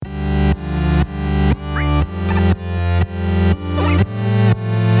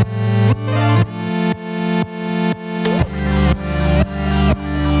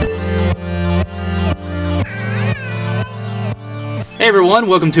Hey everyone,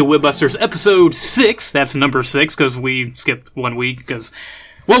 welcome to Webbusters episode 6. That's number 6 because we skipped 1 week because,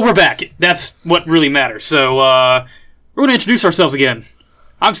 well, we're back. That's what really matters. So, we're going to introduce ourselves again.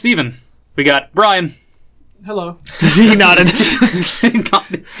 I'm Steven. We got Brian. Hello. He nodded.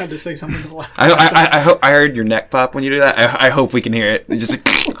 Had to say something. I heard your neck pop when you do that. I hope we can hear it. It's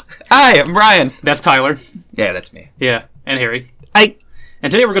just like, hi, I'm Brian. That's Tyler. Yeah, that's me. Yeah, and Harry. Hi.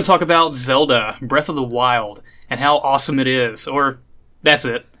 And today we're going to talk about Zelda, Breath of the Wild, and how awesome it is. Or, that's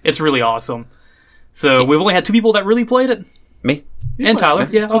it. It's really awesome. So, we've only had 2 people that really played it. Me? And Tyler.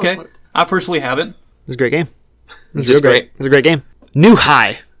 Yeah, Tyler okay. played it. I personally haven't. It was a great game. It was Just real great. It was a great game. New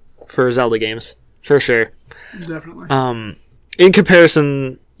high for Zelda games, for sure. Definitely. In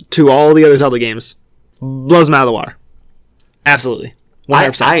comparison to all the other Zelda games, blows them out of the water. Absolutely.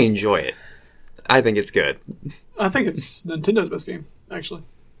 100%. I enjoy it. I think it's good. I think it's Nintendo's best game, actually.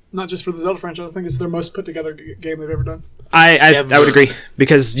 Not just for the Zelda franchise. I think it's their most put together game they've ever done. I would agree,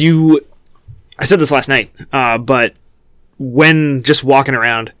 because I said this last night, but when just walking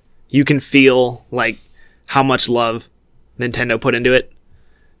around, you can feel like how much love Nintendo put into it,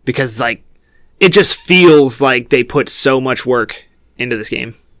 because like it just feels like they put so much work into this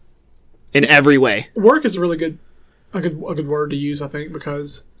game in every way. Work is a really good word to use, I think,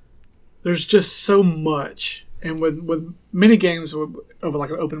 because there's just so much. And with many games of like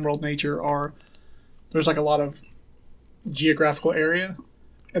an open world nature, there's like a lot of geographical area,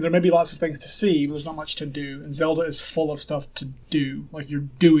 and there may be lots of things to see, but there's not much to do. And Zelda is full of stuff to do. Like, you're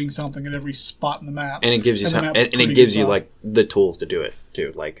doing something at every spot in the map, And it gives you like the tools to do it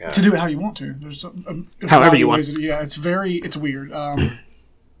too, like to do it how you want to. There's However you want. Yeah, it's weird. I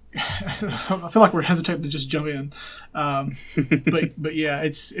feel like we're hesitating to just jump in, but yeah,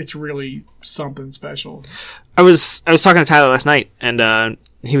 it's really something special. I was talking to Tyler last night, and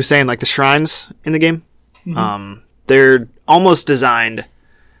he was saying like the shrines in the game, they're almost designed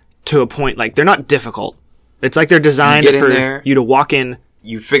to a point, like they're not difficult. It's like they're designed for you to walk in.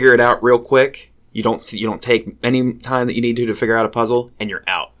 You figure it out real quick. You don't take any time that you need to figure out a puzzle, and you're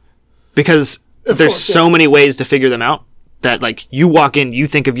out. Because there's so many ways to figure them out that like you walk in, you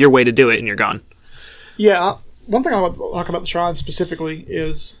think of your way to do it, and you're gone. Yeah, one thing I want to talk about the shrines specifically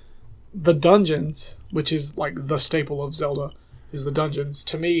is the dungeons, which is like the staple of Zelda, is the dungeons.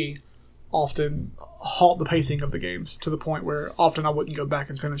 To me, often halt the pacing of the games to the point where often I wouldn't go back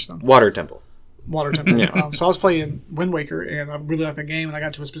and finish them. Water Temple. Yeah. So I was playing Wind Waker, and I really liked the game, and I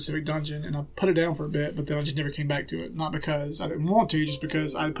got to a specific dungeon, and I put it down for a bit, but then I just never came back to it. Not because I didn't want to, just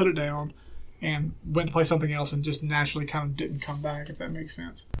because I put it down and went to play something else and just naturally kind of didn't come back, if that makes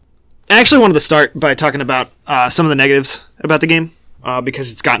sense. I actually wanted to start by talking about some of the negatives about the game,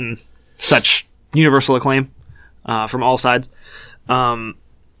 because it's gotten such universal acclaim from all sides.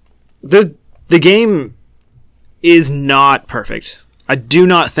 The game is not perfect. I do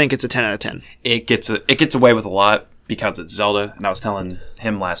not think it's a 10 out of 10. It gets away with a lot because it's Zelda, and I was telling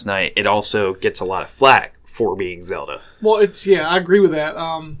him last night, it also gets a lot of flack for being Zelda. Well, I agree with that.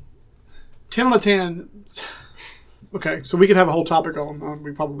 10 out of 10. Okay, so we could have a whole topic on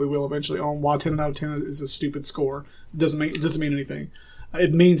we probably will eventually, on why 10 out of 10 is a stupid score. It doesn't mean anything.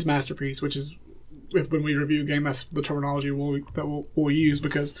 It means masterpiece, which is, when we review a game, that's the terminology we'll use,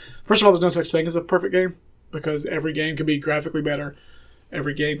 because first of all, there's no such thing as a perfect game, because every game can be graphically better.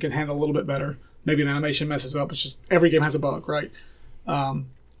 Every game can handle a little bit better. Maybe an animation messes up. It's just every game has a bug, right?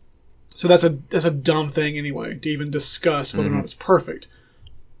 So that's a dumb thing anyway to even discuss whether or not it's perfect,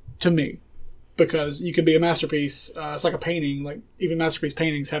 to me. Because you can be a masterpiece. It's like a painting. Like, even masterpiece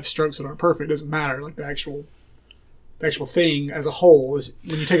paintings have strokes that aren't perfect. It doesn't matter. Like, the actual thing as a whole is,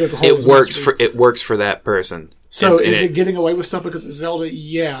 when you take it as a whole, it works for that person. So is it getting away with stuff because it's Zelda?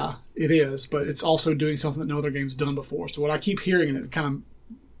 Yeah, it is. But it's also doing something that no other game's done before. So what I keep hearing, and it kind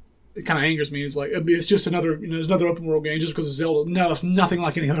of angers me, is like, it's just another open world game just because it's Zelda. No, it's nothing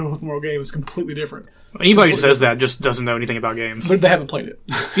like any other open world game. It's completely different. Anybody who says that just doesn't know anything about games. But they haven't played it.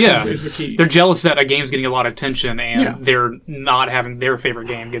 Yeah. is the key. They're jealous that a game's getting a lot of attention, and they're not having their favorite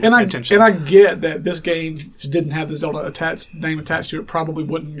game get attention. And I get that this game, if it didn't have the Zelda name attached to it, probably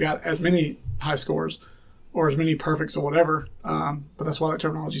wouldn't have got as many high scores or as many perfects or whatever. But that's why that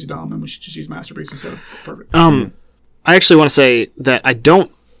terminology is dumb, and we should just use masterpiece instead of perfect. I actually want to say that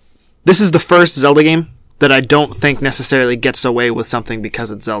this is the first Zelda game that I don't think necessarily gets away with something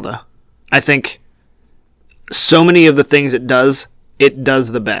because it's Zelda. I think so many of the things it does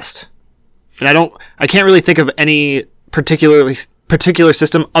the best. And I can't really think of any particular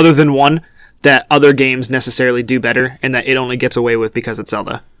system other than one that other games necessarily do better, and that it only gets away with because it's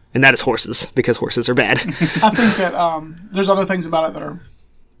Zelda. And that is horses, because horses are bad. I think that there's other things about it that are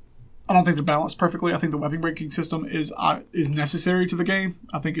I don't think they're balanced perfectly. I think the weapon breaking system is necessary to the game.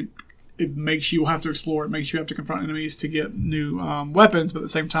 I think it makes you have to explore. It makes you have to confront enemies to get new weapons, but at the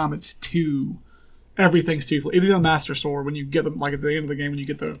same time, everything's too. Even the Master Sword, when you get them, like at the end of the game, when you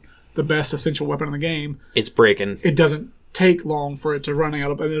get the best essential weapon in the game, It's breaking. it doesn't take long for it to run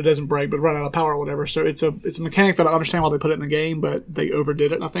out of, and it doesn't break, but run out of power or whatever. So it's a mechanic that I understand why they put it in the game, but they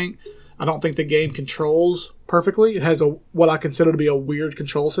overdid it. I don't think the game controls perfectly. It has what I consider to be a weird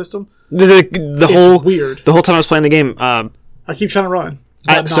control system. The whole weird. The whole time I was playing the game, I keep trying to run,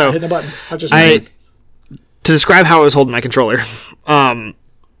 but not hitting a button. to describe how I was holding my controller,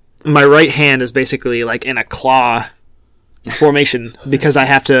 my right hand is basically like in a claw formation because I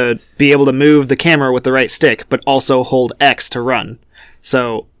have to be able to move the camera with the right stick, but also hold X to run.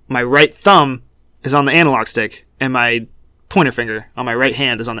 So my right thumb is on the analog stick, and my pointer finger on my right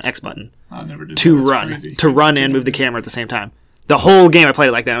hand is on the X button I never did to that. That's run, crazy. to run and move the camera at the same time. The whole game I played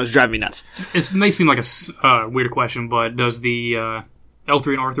it like that. It was driving me nuts. It may seem like a weird question, but does the L3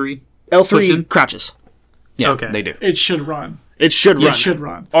 and R3 L3 Pushing? crouches. Yeah, Okay. they do. It should run. It should run. It should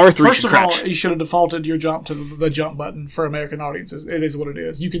run. R3 First should of crouch. all, you should have defaulted your jump to the jump button for American audiences. It is what it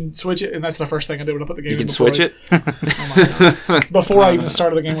is. You can switch it, and that's the first thing I did when I put the game You in. can switch it. Oh my God. Before I even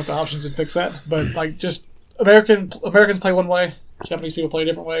started the game with the options and fix that. But like just Americans play one way, Japanese people play a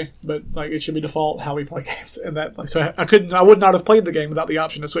different way, but like it should be default how we play games. And that like so I would not have played the game without the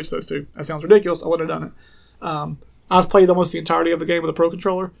option to switch those two. That sounds ridiculous. I wouldn't have done it. I've played almost the entirety of the game with a Pro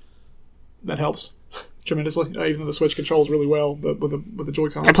controller. That helps tremendously. Even though the Switch controls really well with the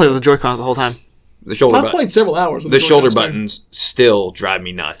Joy-Con. I played with the Joy-Cons the whole time. The shoulder I've button. played several hours with The shoulder Joy-Cons, too. buttons still drive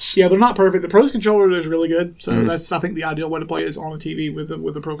me nuts. Yeah, they're not perfect. The Pro controller is really good, so that's I think the ideal way to play is on a TV with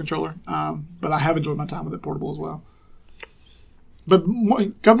the Pro controller. But I have enjoyed my time with it portable as well. But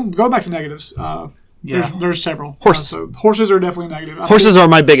go back to negatives. There's several. Horses. So horses are definitely negative. Horses are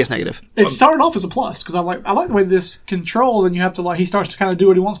my biggest negative. It started off as a plus because I like the way this controls, and you have to he starts to kind of do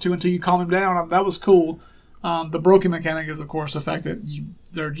what he wants to until you calm him down. That was cool. The broken mechanic is, of course, the fact that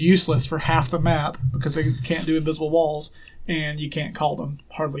they're useless for half the map because they can't do invisible walls, and you can't call them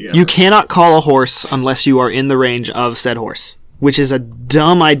hardly ever. You cannot call a horse unless you are in the range of said horse, which is a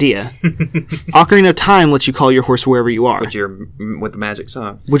dumb idea. Ocarina of Time lets you call your horse wherever you are, But you're with the magic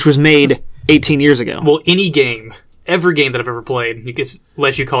song. which was made 18 years ago. Well, any game, every game that I've ever played, you can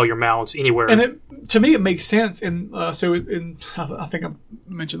let you call your mounts anywhere. And to me, it makes sense. And I think I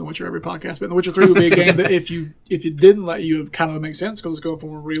mentioned The Witcher every podcast, but The Witcher 3 would be a game that if you didn't let you, it kind of makes sense because it's going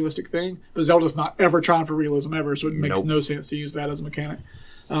for a realistic thing. But Zelda's not ever trying for realism ever, so it makes no sense to use that as a mechanic.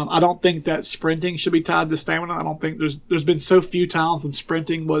 I don't think that sprinting should be tied to stamina. I don't think there's been so few times when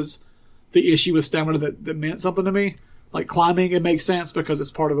sprinting was the issue with stamina that meant something to me. Like climbing, it makes sense because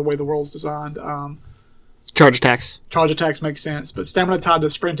it's part of the way the world's designed. Charge attacks. Charge attacks make sense, but stamina tied to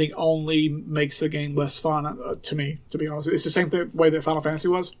sprinting only makes the game less fun to me, to be honest. It's the same way that Final Fantasy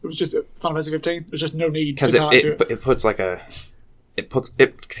was. It was just Final Fantasy 15. There's just no need to Because tie to it. it puts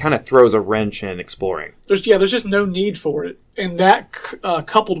it kind of throws a wrench in exploring. There's just no need for it. And that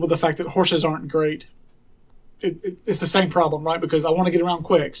coupled with the fact that horses aren't great, it's the same problem, right? Because I want to get around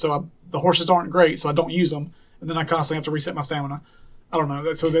quick, so the horses aren't great, so I don't use them, and then I constantly have to reset my stamina. I don't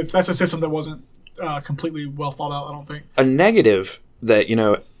know. So that's a system that wasn't completely well thought out, I don't think. A negative that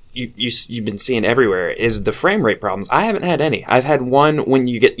you've been seeing everywhere is the frame rate problems. I haven't had any. I've had one when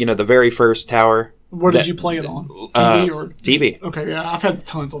you get the very first tower. Where did you play it on? TV or TV? Okay, yeah, I've had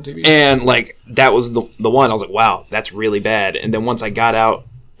tons on TV. And that was the one. I was like, wow, that's really bad. And then once I got out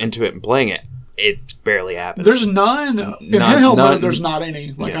into it and playing it, it barely happened. There's none in handheld none. mode. There's not any.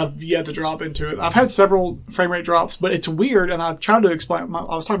 Yeah. I've yet to drop into it. I've had several frame rate drops, but it's weird. And I tried to explain.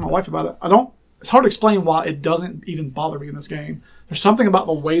 I was talking to my wife about it. It's hard to explain why it doesn't even bother me in this game. There's something about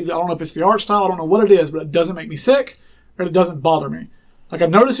the way that I don't know if it's the art style. I don't know what it is, but it doesn't make me sick or it doesn't bother me. Like I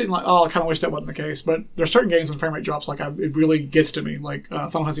notice it, and I kind of wish that wasn't the case. But there's certain games when frame rate drops, it really gets to me. Like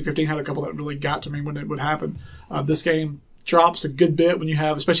Final Fantasy 15 had a couple that really got to me when it would happen. This game drops a good bit when you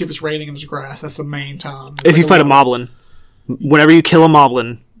have, especially if it's raining and there's grass. That's the main time. If you fight a moblin, whenever you kill a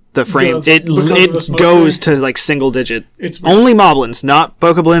moblin, the frame Because of the it smoke goes thing? to single digit. It's Only moblins, not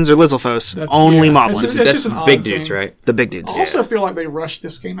bokoblins or Lizalfos. Only moblins. It's That's just an odd big thing. dudes, right? The big dudes. I also feel like they rushed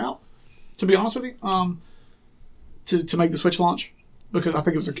this game out, to be honest with you, to make the Switch launch, because I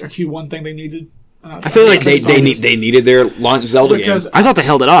think it was a Q1 thing they needed. I feel like They needed their launch Zelda game. because I thought they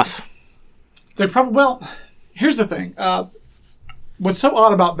held it off. they probably, well, here's the thing. What's so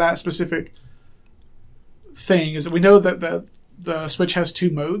odd about that specific thing is that we know that the Switch has two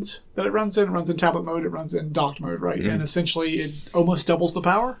modes that it runs in. It runs in tablet mode, it runs in docked mode, right? And essentially it almost doubles the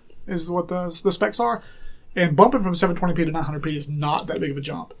power is what the specs are. And bumping from 720p to 900p is not that big of a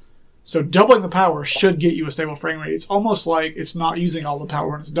jump. So doubling the power should get you a stable frame rate. It's almost like it's not using all the power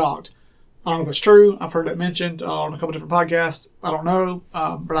when it's docked. I don't know if that's true. I've heard that mentioned on a couple different podcasts. I don't know.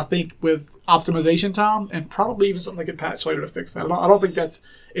 But I think with optimization time and probably even something they could patch later to fix that. I don't think that's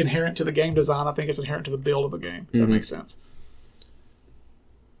inherent to the game design. I think it's inherent to the build of the game. If that makes sense.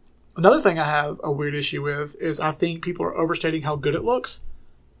 Another thing I have a weird issue with is I think people are overstating how good it looks.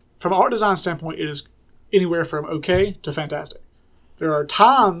 From an art design standpoint, it is anywhere from okay to fantastic. There are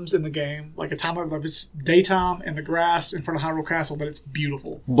times in the game, like a time of it's daytime in the grass in front of Hyrule Castle, that it's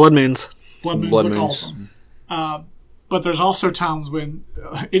beautiful. Blood moons. Blood moons look awesome. But there's also times when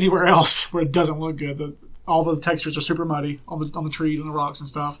anywhere else where it doesn't look good. All the textures are super muddy on the trees and the rocks and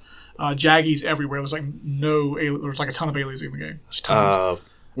stuff. Jaggies everywhere. There's like there's like a ton of aliens in the game. Just tons.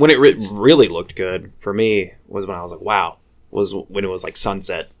 When it really looked good for me was when I was like, wow, was when it was like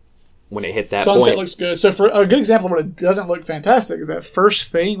sunset. When it hit that Sunset point. looks good. So for a good example of when it doesn't look fantastic, that first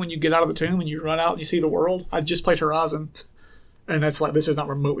thing when you get out of the tomb and you run out and you see the world, I just played Horizon, and that's like, this is not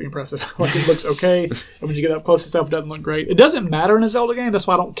remotely impressive. Like, it looks okay, and when you get up close to stuff, it doesn't look great. It doesn't matter in a Zelda game, that's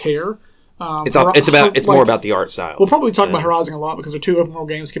why I don't care. It's more about the art style. We'll probably talk about Horizon a lot because the two open world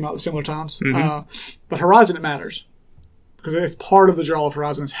games came out at similar times. But Horizon, it matters. Because it's part of the draw of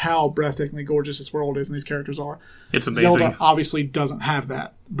Horizon is how breathtakingly gorgeous this world is and these characters are. It's amazing. Zelda obviously doesn't have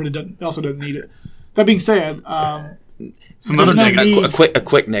that, but it also doesn't need it. That being said, some other negatives. A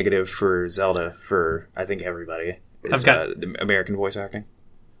quick negative for Zelda for I think everybody is the American voice acting.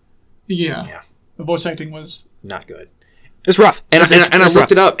 Yeah. The voice acting was not good. It's rough. And I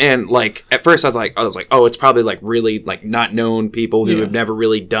looked it up, and like at first I was like, oh, it's probably like really like not known people who have never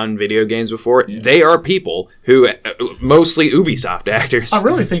really done video games before. Yeah. They are people who mostly Ubisoft actors. I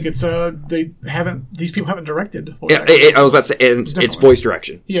really think it's these people haven't directed. I was about to say it's voice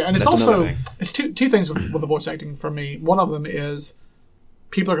direction. Yeah, and it's also it's two things with the voice acting for me. One of them is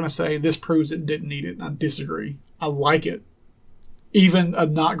people are going to say this proves it didn't need it, and I disagree. I like it. Even a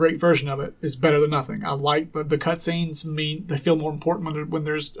not great version of it is better than nothing. I like the cutscenes. They feel more important when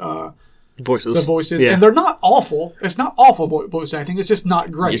there's voices. The voices, and they're not awful. It's not awful voice acting. It's just not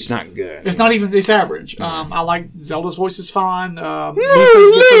great. It's not good. It's not even. It's average. I like Zelda's voice is fine. Her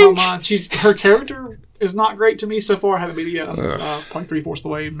character is not great to me so far. I haven't beat it yet. Probably 3/4 the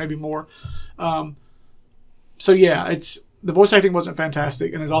way, maybe more. So yeah, the voice acting wasn't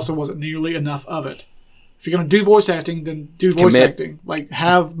fantastic, and it also wasn't nearly enough of it. If you're going to do voice acting, then do voice acting. Like,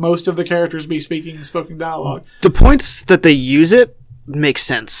 have most of the characters be speaking spoken dialogue. The points that they use it make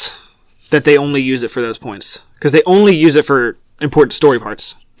sense. That they only use it for those points. Because they only use it for important story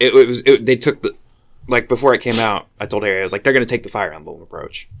parts. They took before it came out, I told Harry, I was like, they're going to take the Fire Emblem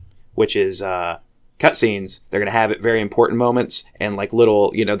approach. Which is, cutscenes. They're going to have at very important moments. And like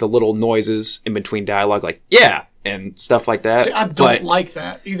little, the little noises in between dialogue. Like, yeah! And stuff like that. See, I don't like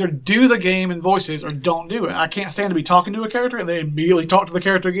that. Either do the game in voices or don't do it. I can't stand to be talking to a character and then immediately talk to the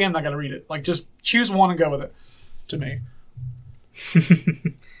character again and I gotta read it. Like, just choose one and go with it, to me.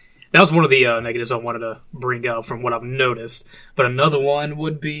 That was one of the negatives I wanted to bring out from what I've noticed. But another one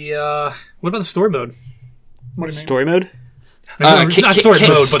would be, what about the story mode? What do you mean? Story mode? Not story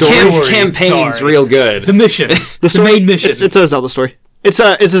mode, but story. Campaign's real good. The mission. The main mission. It's a Zelda story. It's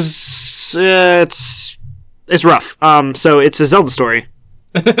rough. So it's a Zelda story.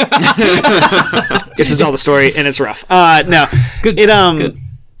 It's a Zelda story, and it's rough. No, good. Good.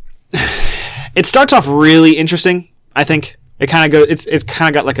 It starts off really interesting. I think it kind of goes. It's kind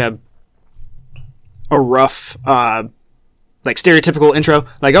of got like a rough, like stereotypical intro.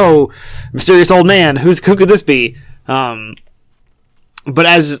 Like, oh, mysterious old man. Who could this be? But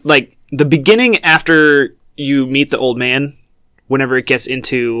as like the beginning after you meet the old man, whenever it gets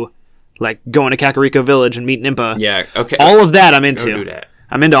into like going to Kakariko Village and meeting Impa. Yeah, okay. All of that I'm into. Go do that.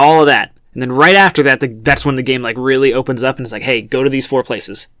 I'm into all of that. And then right after that, that's when the game like really opens up and it's like, hey, go to these 4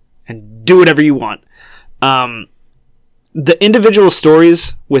 places and do whatever you want. The individual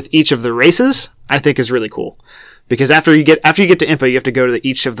stories with each of the races, I think, is really cool. Because after you get to Impa, you have to go to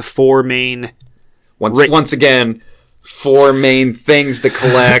each of the 4 main... Once again... 4 main things to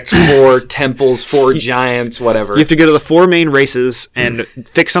collect, 4 temples, 4 giants, whatever. You have to go to the 4 main races and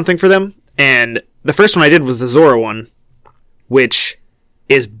fix something for them. And the first one I did was the Zora one, which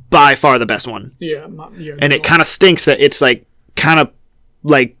is by far the best one. Yeah. And it kind of stinks that it's like kind of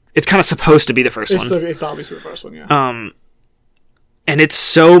supposed to be the first one. It's obviously the first one, yeah. And it's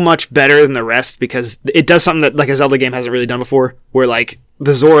so much better than the rest because it does something that like a Zelda game hasn't really done before, where like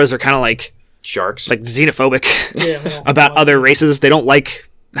the Zoras are kind of like sharks, like xenophobic about other races. They don't like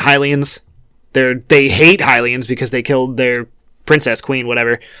Hylians. They hate Hylians because they killed their princess, queen,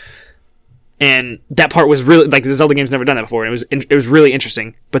 whatever. And that part was really, like, the Zelda game's never done that before, and it was really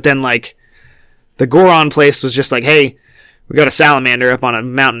interesting. But then, like, the Goron place was just like, hey, we got a salamander up on a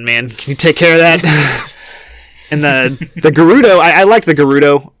mountain, man. Can you take care of that? And the Gerudo, I liked the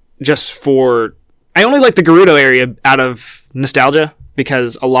Gerudo just for... I only like the Gerudo area out of nostalgia,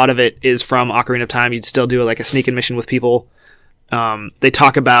 because a lot of it is from Ocarina of Time. You'd still do, like, a sneaking mission with people. They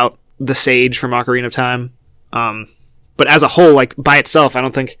talk about the Sage from Ocarina of Time. But as a whole, like, by itself, I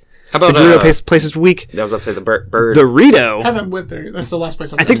don't think... How about the Gerudo place is weak. I was about to say the bird. The Rito... I haven't went there. That's the last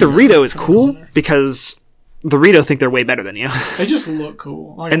place I think the Rito is cool because the Rito think they're way better than you. They just look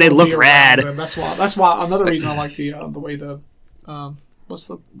cool. Like, And they look rad. That's why another reason I like the way the what's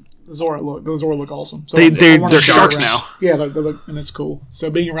the Zora look. The Zora look awesome. So They're wanna be sharks around- now. Yeah, they look, and it's cool. So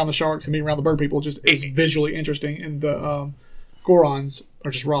being around the sharks and being around the bird people just is visually interesting. And the Gorons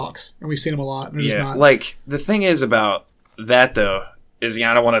are just rocks, and we've seen them a lot. And they're just Yeah, not, like the thing is about that though is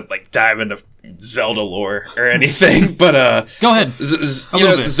I don't want to like dive into Zelda lore or anything, but Go ahead.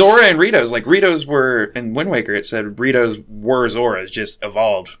 little bit. Zora and Ritos, like Ritos were in Wind Waker. It said Ritos were Zoras, just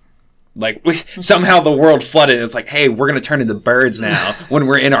evolved. Like somehow the world flooded. It's like, hey, we're gonna turn into birds now when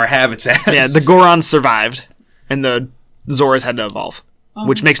we're in our habitat. Yeah, the Gorons survived, and the Zoras had to evolve,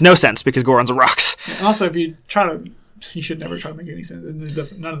 which makes no sense because Gorons are rocks. And also, if you try to, you should never try to make any sense. It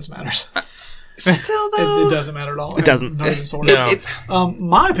doesn't. None of this matters. Still though, It doesn't matter at all. It doesn't. Not even sort of. No.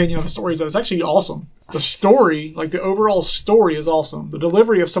 My opinion of the story is that it's actually awesome. The story, like the overall story, is awesome. The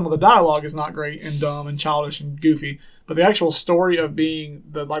delivery of some of the dialogue is not great and dumb and childish and goofy, but the actual story of being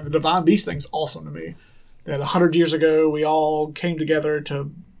the divine beast thing is awesome to me. That 100 years ago we all came together to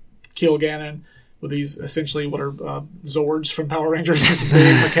kill Ganon with these essentially what are Zords from Power Rangers, these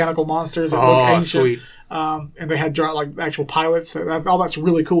big mechanical monsters that look Oh, ancient. sweet. And they had like actual pilots. All that's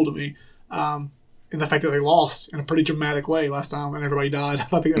really cool to me. And the fact that they lost in a pretty dramatic way last time and everybody died,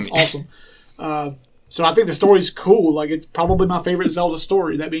 I think that's awesome. So I think the story's cool. Like, it's probably my favorite Zelda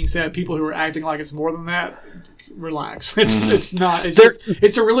story. That being said, people who are acting like it's more than that, relax. It's not.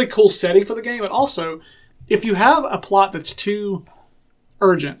 It's a really cool setting for the game. And also, if you have a plot that's too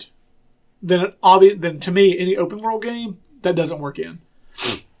urgent, then to me, any open world game, that doesn't work in.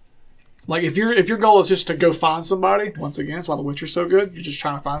 Like, if your goal is just to go find somebody, once again, that's why The Witcher's so good. You're just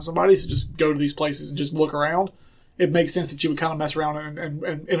trying to find somebody, so just go to these places and just look around. It makes sense that you would kind of mess around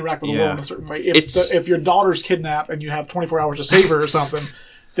and interact with the world in a certain way. If your daughter's kidnapped and you have 24 hours to save her or something,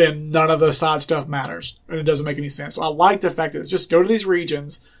 then none of the side stuff matters, and it doesn't make any sense. So I like the fact that it's just go to these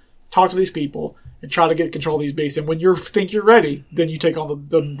regions, talk to these people, and try to get control of these beasts. And when you think you're ready, then you take on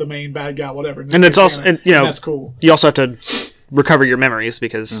the main bad guy, whatever. And it's also, and that's cool. You also have to recover your memories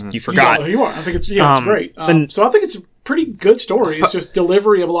because you forgot. You know who you are. I think it's it's great. So I think it's a pretty good story. It's just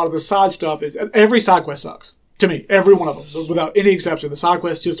delivery of a lot of the side stuff is every side quest sucks to me. Every one of them, without any exception. The side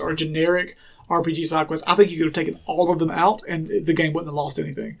quests just are generic RPG side quests. I think you could have taken all of them out, and the game wouldn't have lost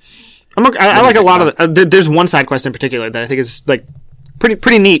anything. I like a lot of there's one side quest in particular that I think is like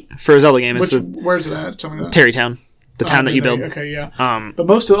pretty neat for a Zelda game. It's Where's it at? Tell me that. Terrytown, the town that you build. Okay, yeah. But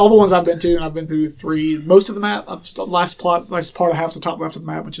most of all the ones I've been to, and I've been through 3. Most of the map, just the last part I have, the top left of the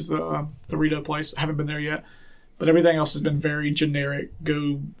map, which is the Rito place. I haven't been there yet. But everything else has been very generic.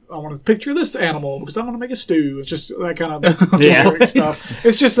 I want to picture this animal because I want to make a stew. It's just that kind of generic stuff.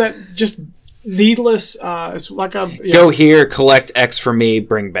 It's just needless. It's like go here, collect X for me,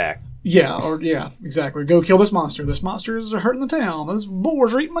 bring back. Yeah, exactly. Go kill this monster. This monster is hurting the town. Those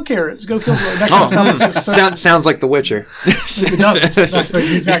boars are eating my carrots. Go kill that kind of stuff. It's just Sounds like The Witcher. It doesn't. That's the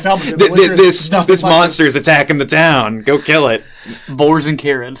exact opposite. The Witcher is nothing This like monster is attacking the town. Go kill it. Boars and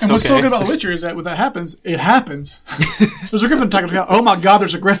carrots. And what's so good about The Witcher is that when that happens, it happens. There's a griffin attacking the town. Oh my God,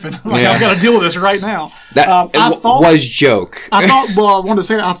 there's a griffin. Like, I've got to deal with this right now. That was joke. I wanted to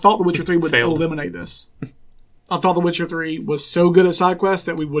say that I thought The Witcher 3 would eliminate this. I thought The Witcher 3 was so good at side quests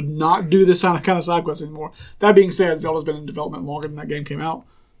that we would not do this kind of side quest anymore. That being said, Zelda's been in development longer than that game came out,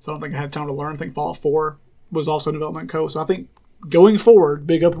 so I don't think I had time to learn. I think Fallout 4 was also in development so I think going forward,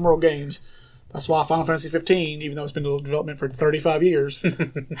 big open world games, that's why Final Fantasy 15, even though it's been in development for 35 years,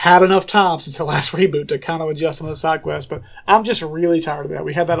 had enough time since the last reboot to kind of adjust some of those side quests. But I'm just really tired of that.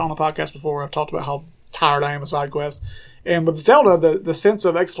 We had that on the podcast before. I've talked about how tired I am of side quests. And with Zelda, the sense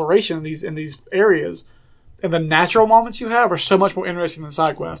of exploration in these areas and the natural moments you have are so much more interesting than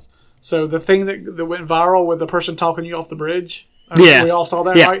side quests. So the thing that went viral with the person talking you off the bridge, we all saw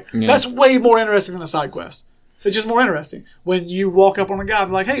that, right? Yeah. That's way more interesting than a side quest. It's just more interesting. When you walk up on a guy and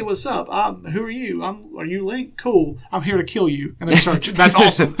be like, hey, what's up? Who are you? Are you Link? Cool. I'm here to kill you. And then start. That's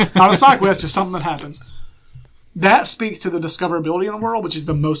awesome. Not a side quest, just something that happens. That speaks to the discoverability in the world, which is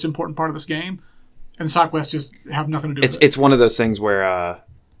the most important part of this game. And side quests just have nothing to do with it. It's one of those things where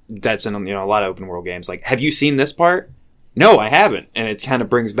that's in a lot of open world games. Like, have you seen this part? No, I haven't. And it kind of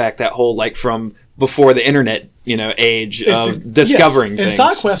brings back that whole like from before the internet, age of discovering things. In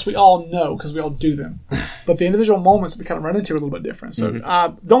side quests, we all know because we all do them, but the individual moments we kind of run into are a little bit different. So,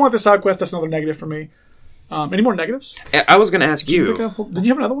 don't like the side quest. That's another negative for me. Any more negatives? I was going to ask you. Did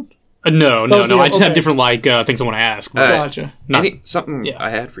you have another one? No. I just have different things I want to ask. Gotcha. I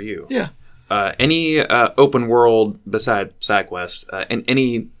had for you. Yeah. Any open world beside side quest, and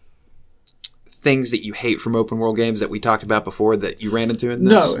any things that you hate from open world games that we talked about before that you ran into in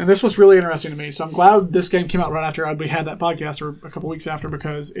this? No, and this was really interesting to me. So I'm glad this game came out right after we had that podcast, or a couple weeks after,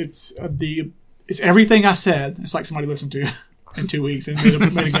 because it's everything I said. It's like somebody listened to in 2 weeks and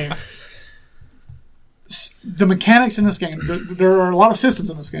made a game. The mechanics in this game, there are a lot of systems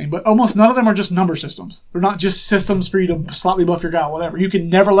in this game, but almost none of them are just number systems. They're not just systems for you to slightly buff your guy, whatever. You can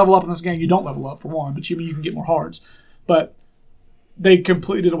never level up in this game. You don't level up, for one, but you can get more hearts. But they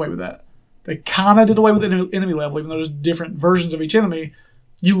completely did away with that. They kind of did away with the enemy level, even though there's different versions of each enemy.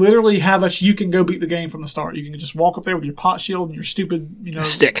 You literally you can go beat the game from the start. You can just walk up there with your pot shield and your stupid,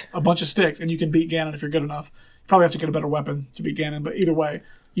 stick. A bunch of sticks, and you can beat Ganon if you're good enough. You probably have to get a better weapon to beat Ganon, but either way,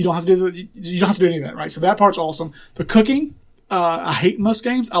 you don't have to do any of that, right? So that part's awesome. The cooking, I hate most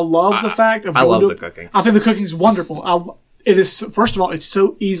games. I love the fact of I love the cooking. I think the cooking's wonderful. It is, first of all, it's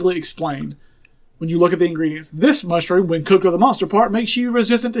so easily explained when you look at the ingredients. This mushroom, when cooked with a monster part, makes you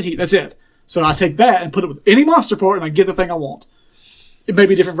resistant to heat. That's it. So I take that and put it with any monster part, and I get the thing I want. It may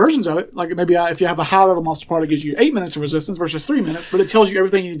be different versions of it. Like maybe if you have a high level monster part, it gives you 8 minutes of resistance versus 3 minutes, but it tells you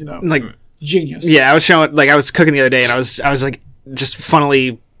everything you need to know. Like genius. Yeah, I was cooking the other day, and I was like just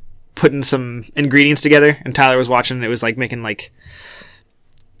funnily putting some ingredients together, and Tyler was watching, and it was like making like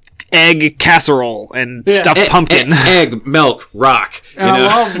egg casserole and stuffed pumpkin. Egg, milk, rock. And I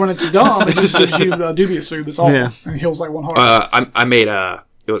love when it's done, it just gives you the dubious food that's awful and heals like one heart. I made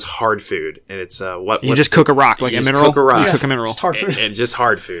it was hard food, and it's you just cook a rock, like a mineral. Cook a rock. You cook a mineral. It's hard food. And just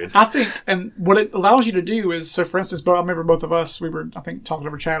hard food. I think, and what it allows you to do is, so for instance, I remember both of us, we were, I think, talking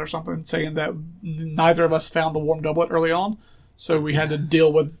over chat or something, saying that neither of us found the warm doublet early on, so we had to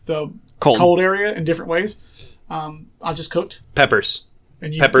deal with the cold area in different ways. I just cooked. Peppers.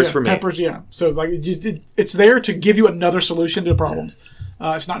 And peppers for me. Peppers, yeah. So like it's there to give you another solution to problems.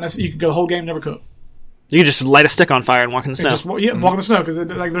 It's not necessarily, you can go the whole game, never cook. You can just light a stick on fire and walk in the snow. Walk in the snow, because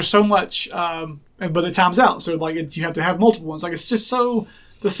there's so much, but it times out. So you have to have multiple ones. Like it's just so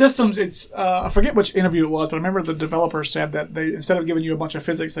the systems. It's I forget which interview it was, but I remember the developer said that they, instead of giving you a bunch of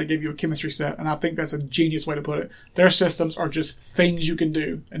physics, they gave you a chemistry set, and I think that's a genius way to put it. Their systems are just things you can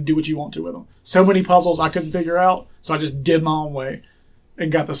do and do what you want to with them. So many puzzles I couldn't figure out, so I just did my own way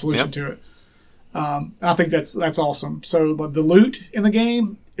and got the solution to it. I think that's awesome. So the loot in the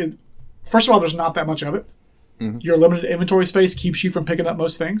game is. First of all, there's not that much of it. Mm-hmm. Your limited inventory space keeps you from picking up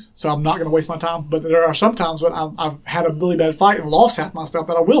most things, so I'm not going to waste my time. But there are some times when I've had a really bad fight and lost half my stuff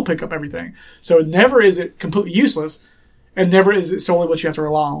that I will pick up everything. So never is it completely useless, and never is it solely what you have to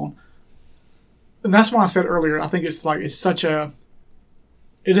rely on. And that's why I said earlier, I think it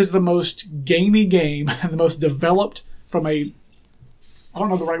is the most gamey game and the most developed from a, I don't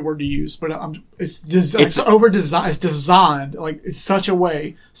know the right word to use, but it's over designed. It's designed like it's such a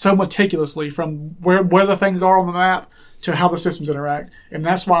way, so meticulously from where the things are on the map to how the systems interact, and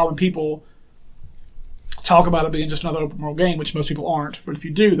that's why when people talk about it being just another open world game, which most people aren't, but if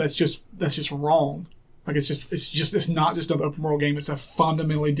you do, that's just wrong. Like it's not just another open world game. It's a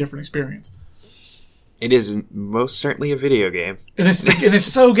fundamentally different experience. It is most certainly a video game. And it's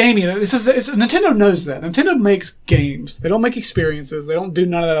so gamey. Nintendo knows that. Nintendo makes games. They don't make experiences. They don't do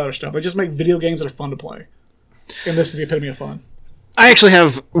none of that other stuff. They just make video games that are fun to play. And this is the epitome of fun. I actually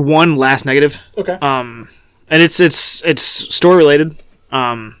have one last negative. Okay. And it's story related.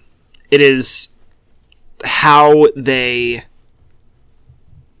 It is how they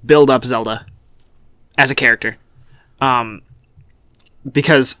build up Zelda as a character.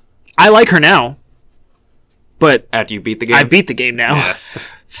 Because I like her now. But after you beat the game? I beat the game now. Yeah.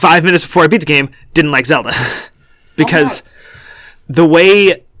 5 minutes before I beat the game, didn't like Zelda. Because the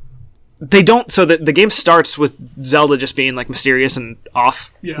way they don't... So the game starts with Zelda just being like mysterious and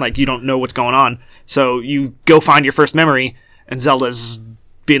off. Yeah. Like you don't know what's going on. So you go find your first memory, and Zelda's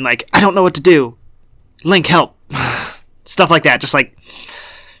being like, I don't know what to do. Link, help. Stuff like that. Just like...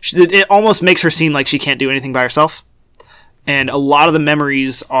 It almost makes her seem like she can't do anything by herself. And a lot of the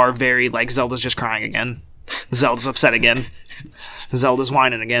memories are very like, Zelda's just crying again. Zelda's upset again. Zelda's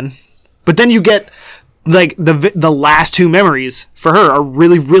whining again. But then you get like the last two memories for her are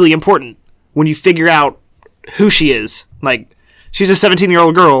really, really important when you figure out who she is. Like, she's a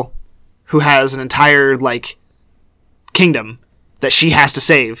 17-year-old girl who has an entire like kingdom, that she has to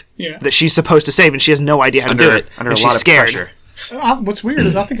save, Yeah. that she's supposed to save, and she has no idea how to do it. Under and a she's lot of scared. pressure. What's weird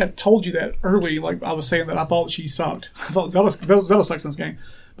is I think I told you that early. Like I was saying that I thought she sucked. I thought Zelda sucks in this game,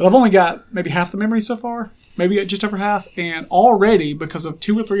 but I've only got maybe half the memory so far, maybe just over half. And already because of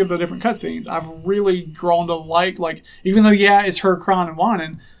 2 or 3 of the different cutscenes, I've really grown to like even though it's her crying and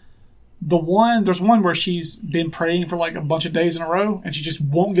whining. There's one where she's been praying for like a bunch of days in a row, and she just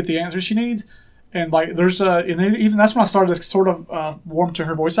won't get the answers she needs. And like and even that's when I started to sort of warm to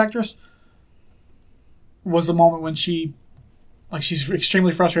her voice actress. Was the moment when she's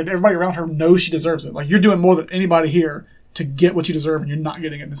extremely frustrated. Everybody around her knows she deserves it. Like, you're doing more than anybody here to get what you deserve, and you're not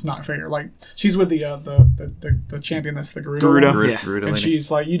getting it, and it's not fair. Like, she's with the champion that's the Gerudo. Gerudo. Yeah. Gerudo And lady.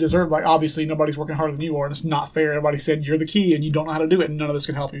 she's like, you deserve, like, obviously nobody's working harder than you are, and it's not fair. Everybody said you're the key, and you don't know how to do it, and none of this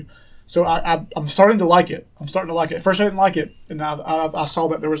can help you. So I'm starting to like it. At first I didn't like it, and I saw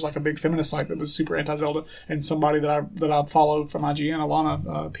that there was like a big feminist site that was super anti-Zelda, and somebody that I followed from IGN,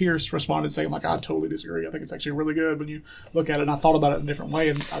 Alana Pierce, responded saying like, I totally disagree. I think it's actually really good when you look at it. And I thought about it in a different way,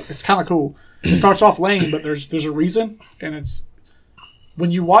 and it's kind of cool. It starts off lame, but there's a reason, and it's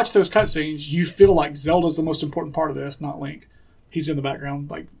when you watch those cutscenes, you feel like Zelda's the most important part of this, not Link. He's in the background,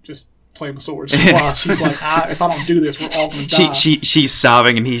 like just playing with swords. While she's like, if I don't do this, we're all going to die. She's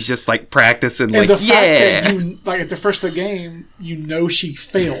sobbing and he's just like practicing, And like, the fact yeah. that you, like at the first of the game, you know she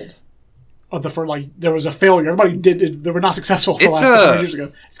failed. There was a failure. Everybody they were not successful for the last 100 years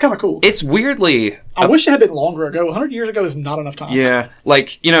ago. It's kind of cool. It's weirdly. I wish it had been longer ago. 100 years ago is not enough time. Yeah,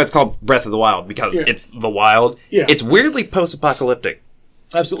 like, it's called Breath of the Wild because Yeah. it's the wild. Yeah. It's weirdly post-apocalyptic.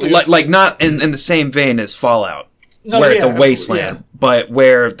 Absolutely. Like not in the same vein as Fallout, No, where it's a yeah, wasteland, absolutely, but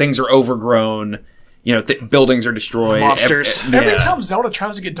where things are overgrown, buildings are destroyed. Monsters. Every Yeah. time Zelda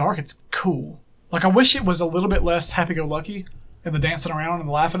tries to get dark, it's cool. Like, I wish it was a little bit less happy-go-lucky and the dancing around and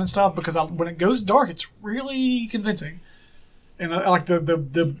the laughing and stuff, because when it goes dark, it's really convincing. And I like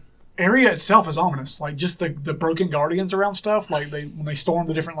the area itself is ominous. Like, just the broken guardians around stuff. Like, when they storm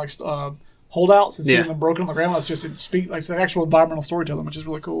the different holdouts and seeing them broken on the ground, it's the actual environmental storytelling, which is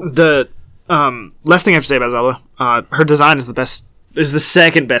really cool. The last thing I have to say about Zelda, her design is the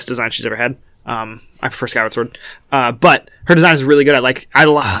second best design she's ever had. I prefer Skyward Sword, but her design is really good. I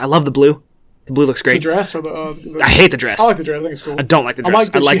love the blue. The blue looks The great. dress or I hate the dress. I like the dress. I think it's cool. I don't like the dress.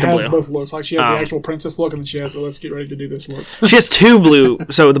 I like the she has blue. both looks. Like, she has the actual princess look, and then she has the let's get ready to do this look. She has 2 blue.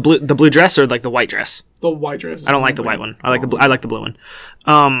 So the blue dress or like the white dress. The white dress. I don't like the white one. I like the blue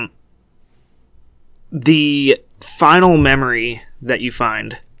one. The final memory that you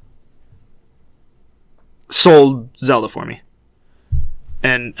find sold Zelda for me,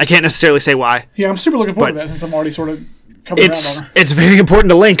 and I can't necessarily say why. Yeah, I'm super looking forward to But that since I'm already sort of coming around on her. It's very important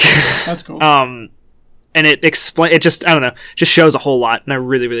to Link. That's cool. And it just I don't know, just shows a whole lot, and I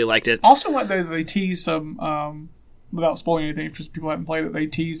really really liked it. Also, like they tease some, without spoiling anything, if people haven't played it, they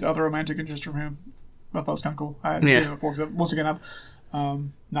tease other romantic interests from him. I thought it was kind of cool. I hadn't seen it before, because once again, I've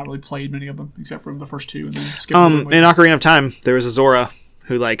not really played many of them, except for the first 2, and then skipped In Ocarina of Time, there was a Zora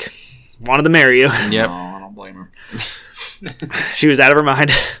who wanted to marry you. Yep. Oh, I don't blame her. She was out of her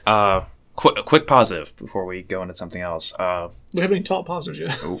mind. Quick positive before we go into something else. We haven't even talked positives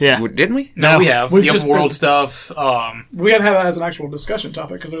yet. Yeah. Didn't we? No, we have. We've The just open world been- stuff. We had that as an actual discussion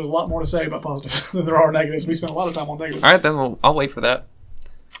topic, because there's a lot more to say about positives than there are negatives. We spent a lot of time on negatives. All right, then I'll wait for that.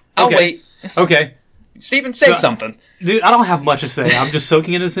 I'll Okay. wait. Okay. Steven, say something. Dude, I don't have much to say. I'm just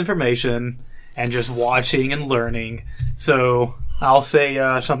soaking in this information and just watching and learning. So I'll say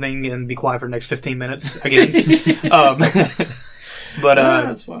something and be quiet for the next 15 minutes again. But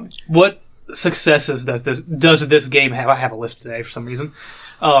That's funny. what successes does this game have? I have a list today for some reason.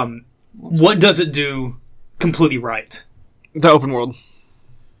 What does it do completely right? The open world.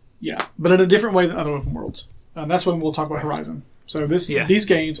 Yeah, but in a different way than other open worlds. And that's when we'll talk about Horizon. So these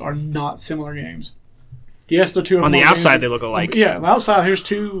games are not similar games. Yes, they're 2 On the more outside, games. they look alike. Yeah, on the outside, here's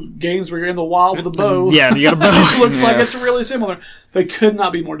 2 games where you're in the wild with a bow. Yeah, you got a bow. It looks like it's really similar. They could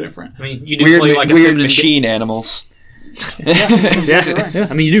not be more different. I mean, you do play like a Weird feminine machine animals. Yeah. Yeah,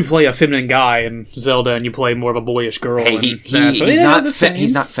 I mean, you do play a feminine guy in Zelda, and you play more of a boyish girl. Hey, in that, so he's they're not the same.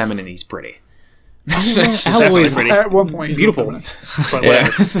 he's not feminine. He's pretty. Always pretty. At one point, beautiful. But whatever.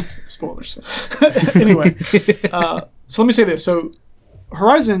 Spoilers. Anyway, so let me say this. So,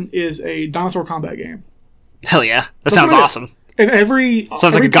 Horizon is a dinosaur combat game. Hell yeah. That sounds what it is. awesome. And every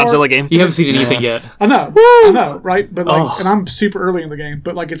Sounds like a Godzilla game. You haven't seen anything yet. I know, right? But and I'm super early in the game.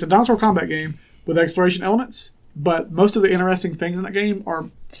 But it's a dinosaur combat game with exploration elements. But most of the interesting things in that game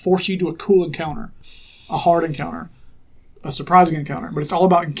force you to a cool encounter, a hard encounter, a surprising encounter. But it's all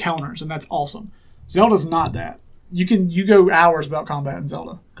about encounters, and that's awesome. Zelda's not that. you go hours without combat in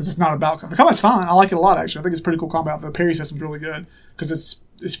Zelda because it's not about the combat's fine. I like it a lot actually. I think it's pretty cool combat. The parry system's really good because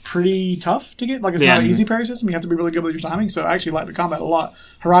it's pretty tough to get. Like it's not an easy parry system. You have to be really good with your timing. So I actually like the combat a lot.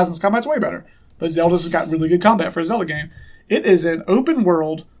 Horizon's combat's way better, but Zelda's has got really good combat for a Zelda game. It is an open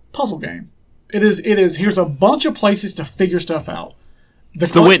world puzzle game. It is. Here's a bunch of places to figure stuff out.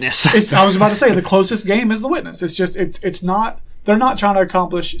 It's The Witness. I was about to say the closest game is The Witness. It's just it's not. They're not trying to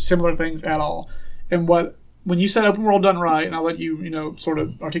accomplish similar things at all. And when you said open world done right, and I'll let you sort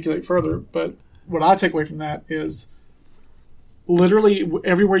of articulate further. But what I take away from that is literally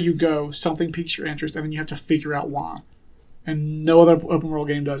everywhere you go, something piques your interest, and then you have to figure out why. And no other open world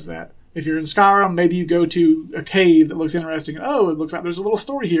game does that. If you're in Skyrim, maybe you go to a cave that looks interesting, and it looks like there's a little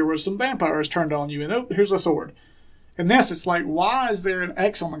story here where some vampires turned on you, and here's a sword. In this, it's like, why is there an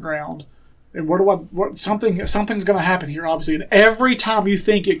X on the ground? And something's going to happen here, obviously. And every time you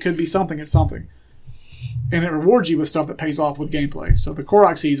think it could be something, it's something. And it rewards you with stuff that pays off with gameplay. So the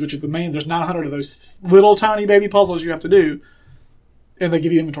Korok Seeds, which is the main, there's 900 of those little tiny baby puzzles you have to do, and they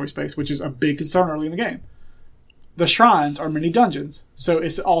give you inventory space, which is a big concern early in the game. The shrines are mini dungeons, so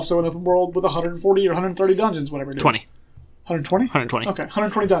it's also an open world with 140 or 130 dungeons, whatever it is. 20. 120? 120. Okay,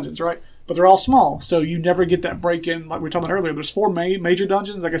 120 dungeons, right? But they're all small, so you never get that break-in like we were talking about earlier. There's 4 major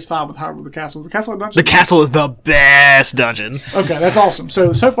dungeons, I guess 5 with Hyrule the Castle. Is the castle a dungeon? The castle is the best dungeon. Okay, that's awesome.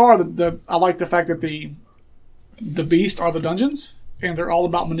 So far, I like the fact that the beasts are the dungeons, and they're all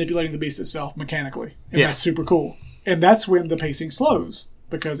about manipulating the beast itself mechanically. And that's super cool. And that's when the pacing slows,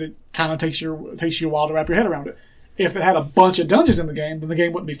 because it kind of takes you a while to wrap your head around it. If it had a bunch of dungeons in the game, then the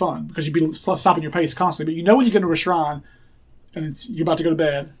game wouldn't be fun, because you'd be stopping your pace constantly. But when you get into a shrine, and you're about to go to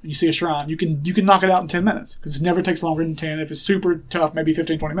bed, and you see a shrine, you can knock it out in 10 minutes, because it never takes longer than 10. If it's super tough, maybe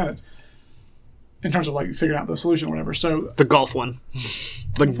 15, 20 minutes, in terms of like figuring out the solution or whatever. So the golf one.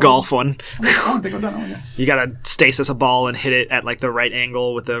 The golf one. I don't think I've done that one yet. You gotta stasis a ball and hit it at like the right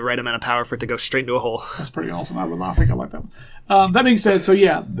angle with the right amount of power for it to go straight into a hole. That's pretty awesome. I think I like that one. That being said, so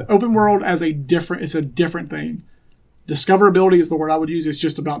yeah, the open world it's a different thing. Discoverability is the word I would use. It's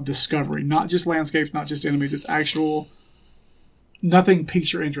just about discovery, not just landscapes, not just enemies. It's actual. Nothing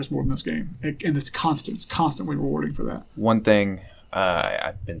piques your interest more than this game, and it's constant. It's constantly rewarding for that. One thing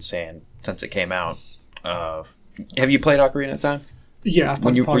I've been saying since it came out. Have you played Ocarina of Time? Yeah,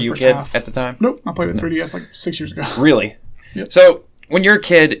 were you a kid at the time? Nope, I played it in 3DS like 6 years ago. Really? Yep. So when you're a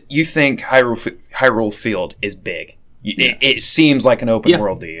kid, you think Hyrule Field is big. It seems like an open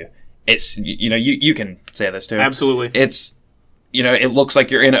world to you. It's you can say this too. Absolutely. It's it looks like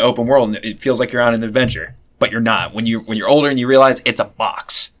you're in an open world and it feels like you're on an adventure, but you're not. When you're older and you realize it's a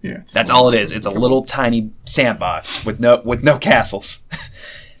box. Yeah, that's all it is. It's a little tiny sandbox with no castles.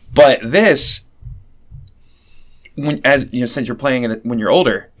 But this, since you're playing it when you're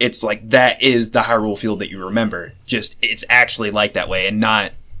older, it's like that is the Hyrule Field that you remember. Just it's actually like that way, and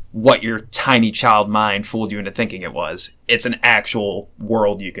not what your tiny child mind fooled you into thinking it was. It's an actual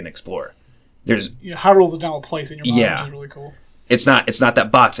world you can explore. Hyrule is now a place in your mind, which is really cool. It's not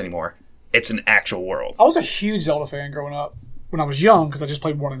that box anymore. It's an actual world. I was a huge Zelda fan growing up when I was young, because I just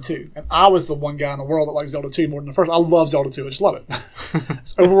played 1 and 2. And I was the one guy in the world that liked Zelda 2 more than the first. I love Zelda 2. I just love it.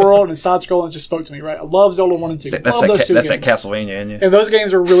 It's overworld and side-scrolling. It just spoke to me, right? I love Zelda 1 and 2. That's that Castlevania in you. And those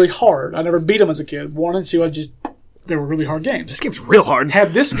games are really hard. I never beat them as a kid. 1 and 2, they were really hard games. This game's real hard.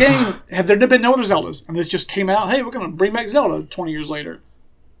 Had there been no other Zeldas, and this just came out, hey, we're going to bring back Zelda 20 years later,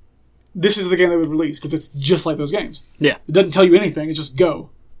 this is the game they would release, because it's just like those games. Yeah. It doesn't tell you anything. It's just go.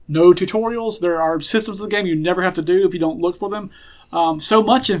 No tutorials. There are systems of the game you never have to do if you don't look for them. So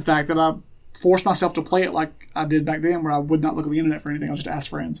much, in fact, that I forced myself to play it like I did back then, where I would not look at the internet for anything. I'll just ask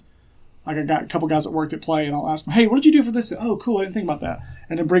friends. Like, I got a couple guys at work that play, and I'll ask them, hey, what did you do for this? Oh, cool, I didn't think about that.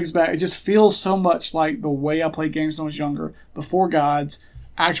 And it brings back, it just feels so much like the way I played games when I was younger, before gods,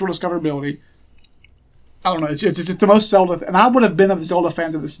 actual discoverability. I don't know, it's the most Zelda, and I would have been a Zelda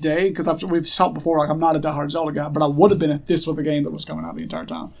fan to this day, because we've talked before, like, I'm not a diehard Zelda guy, but I would have been if this was the game that was coming out the entire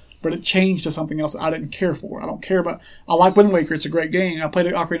time. But it changed to something else I didn't care for. I don't care about, I like Wind Waker, it's a great game. I played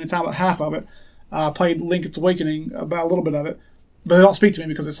Ocarina of Time about half of it. I played Link's Awakening about a little bit of it. But they don't speak to me,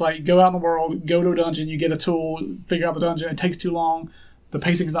 because it's like, go out in the world, go to a dungeon, you get a tool, figure out the dungeon, it takes too long, the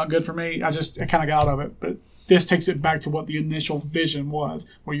pacing's not good for me, I kind of got out of it. But this takes it back to what the initial vision was,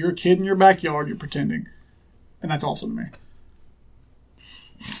 where you're a kid in your backyard, you're pretending. And that's awesome to me.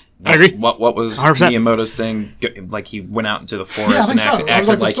 I agree. What was 100%. Miyamoto's thing? Like, he went out into the forest and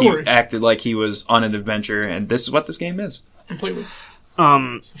acted like he was on an adventure, and this is what this game is. Completely.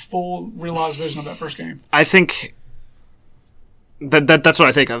 It's the full realized vision of that first game. I think that's what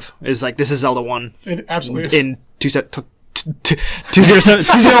I think of, is like, this is Zelda 1. It absolutely is. In 2017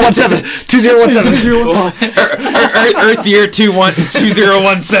 2017. Earth year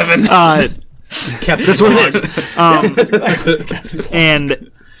 2017. That's what it is.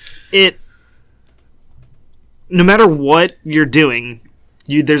 And it, no matter what you're doing,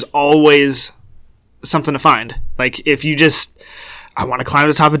 there's always something to find. Like, if you just, I want to climb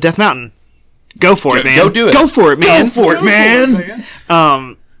to the top of Death Mountain, go for it, man. Go do it. Go for it, man. Go for it,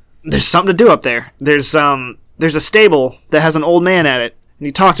 man. There's something to do up there. There's a stable that has an old man at it, and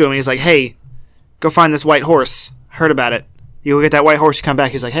you talk to him, and he's like, hey, go find this white horse. Heard about it. You go get that white horse, you come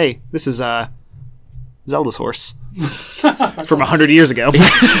back, he's like, hey, this is Zelda's horse from 100 years ago.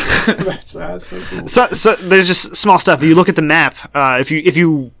 That's so cool. So there's just small stuff. If you look at the map, if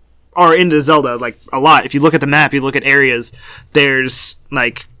you are into Zelda like a lot, if you look at the map, you look at areas, there's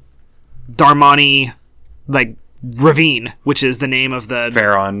like Darmani, like Ravine, which is the name of the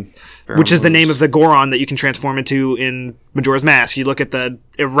Faron. which is the name of the Goron that you can transform into in Majora's Mask. You look at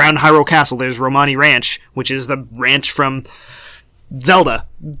around Hyrule Castle, there's Romani Ranch, which is the ranch from Zelda.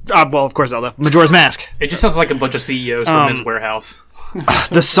 Well, of course, Zelda. Majora's Mask. It just sounds like a bunch of CEOs from Men's Warehouse.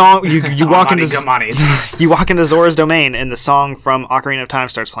 The song you walk into Gamani. you walk into Zora's Domain, and the song from Ocarina of Time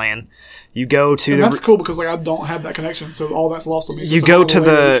starts playing. You go to And that's cool because like I don't have that connection, so all that's lost on me. So you it's go like, to what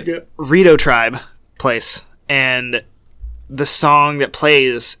you the get. Rito tribe place, and the song that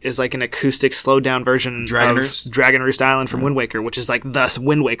plays is like an acoustic slowed down version Dragon of Roost? Dragon Roost Island from Wind Waker, which is like the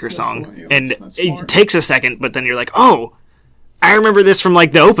Wind Waker the song. one, yeah, And that's it smart. takes a second, but then you're like, oh, I remember this from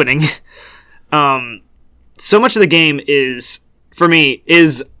like the opening. So much of the game is, for me,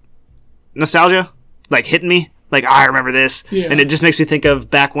 is nostalgia, like hitting me. Like, I remember this. Yeah. And it just makes me think of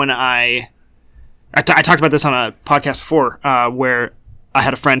back when I talked about this on a podcast before, where I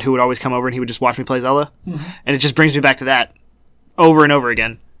had a friend who would always come over and he would just watch me play Zelda. Mm-hmm. And it just brings me back to that over and over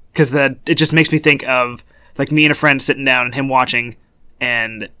again. Because it just makes me think of like me and a friend sitting down and him watching,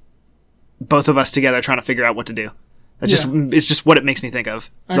 and both of us together trying to figure out what to do. It's just what it makes me think of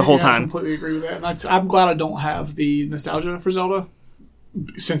the whole I time. completely agree with that. And I'm glad I don't have the nostalgia for Zelda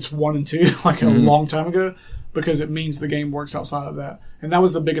since 1 and 2, like a long time ago, because it means the game works outside of that. And that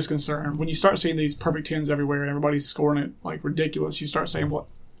was the biggest concern. When you start seeing these perfect 10s everywhere and everybody's scoring it like ridiculous, you start saying, well,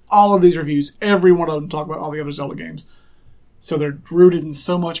 all of these reviews, every one of them talk about all the other Zelda games. So they're rooted in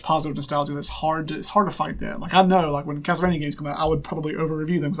so much positive nostalgia that it's hard to fight that. Like, I know, like, when Castlevania games come out, I would probably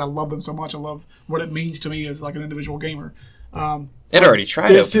over-review them because I love them so much. I love what it means to me as, like, an individual gamer. It already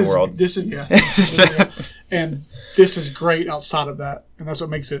tried open world. This is, yeah. And this is great outside of that. And that's what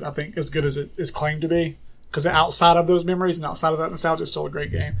makes it, I think, as good as it is claimed to be. Because outside of those memories and outside of that nostalgia, it's still a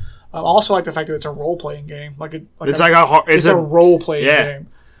great game. I also like the fact that it's a role-playing game. It's a role-playing game.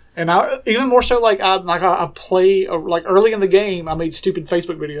 And even more so, I play like early in the game. I made stupid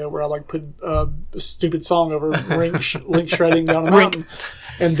Facebook video where I like put a stupid song over Link shredding down a mountain,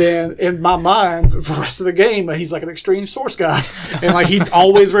 and then in my mind, for the rest of the game, he's like an extreme sports guy, and like he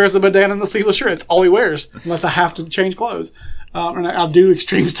always wears a bandana and the sleeveless shirt. It's all he wears unless I have to change clothes. And I'll do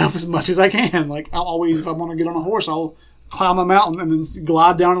extreme stuff as much as I can. Like I'll always, if I want to get on a horse, I'll climb a mountain and then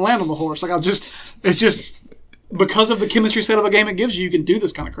glide down and land on the horse. Like it's just. Because of the chemistry set of a game it gives you, you can do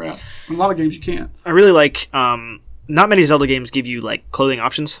this kind of crap. In a lot of games, you can't. I really like. Not many Zelda games give you like clothing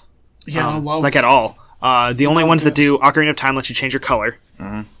options. Yeah, I love like at all. The only ones that do Ocarina of Time lets you change your color.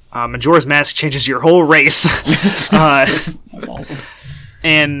 Majora's Mask changes your whole race. That's awesome.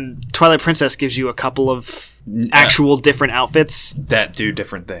 And Twilight Princess gives you a couple of actual different outfits That do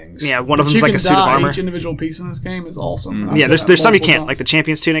different things. Yeah, one of them's like a suit of armor. Each individual piece in this game is awesome. Yeah, there's some you can't, like the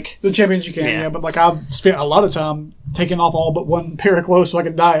Champion's Tunic. The Champions you can, Yeah. yeah. But like I've spent a lot of time taking off all but one pair of clothes so I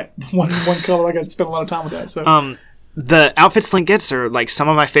could dye it. one color. I got to spend a lot of time with that. So The outfits Link gets are like some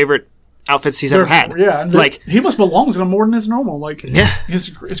of my favorite outfits he's ever had. Yeah, and like he must belongs in them more than is normal. Like Yeah.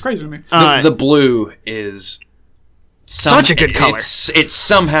 it's crazy to me. The blue is such a good color. It's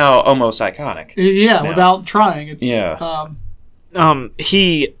somehow almost iconic. Yeah, without trying, it's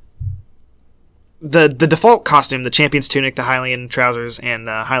The default costume, the Champion's Tunic, the Hylian trousers, and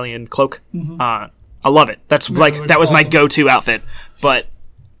the Hylian cloak. I love it. That's that was my awesome. go-to outfit. But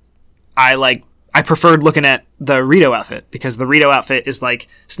I preferred looking at the Rito outfit because the Rito outfit is like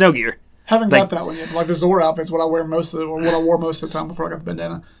snow gear. Haven't like- got that one yet. But like the Zora outfit's what I wear most of the, or what I wore most of the time before I got the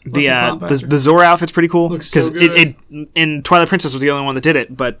bandana. The Zora outfit's pretty cool Looks so because good. it in Twilight Princess was the only one that did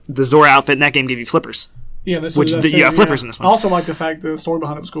it. But the Zora outfit in that game gave you flippers. Yeah, this Which is you got flippers in this one. I also like the fact the story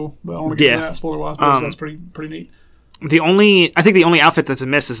behind it was cool, but I don't want to get into that spoiler wise. But that's pretty neat. I think the only outfit that's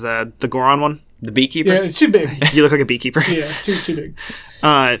amiss is the Goron one. The beekeeper? Yeah, it's too big. You look like a beekeeper. Yeah, it's too big.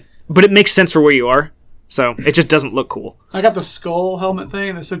 But it makes sense for where you are. So it just doesn't look cool. I got the skull helmet thing,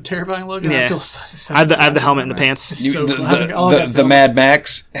 and it's so terrifying looking. Yeah. I feel so I have the helmet and the pants. It's so the, cool. I love that the helmet. Mad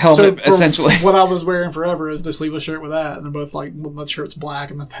Max So helmet, from essentially. what I was wearing forever is the sleeveless shirt with that, and they're both like, well, my shirt's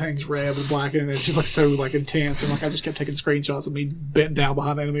black and the thing's red with black, and it just looks so like intense. And like I just kept taking screenshots of me bent down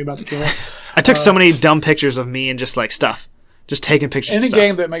behind the enemy about to kill it. I took so many dumb pictures of me and just like stuff. Just taking pictures of Any stuff.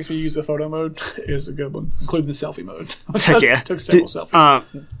 game that makes me use the photo mode is a good one, including the selfie mode. Heck yeah. Took several selfies.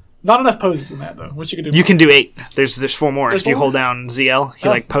 Not enough poses in that though. What you can do? You can do 8. There's 4 more. There's If you 4 hold more? down ZL, he Oh.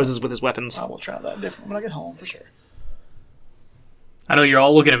 like poses with his weapons. I will try that different when I get home for sure. I know you're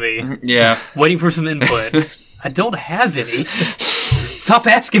all looking at me, Yeah. waiting for some input. I don't have any. Stop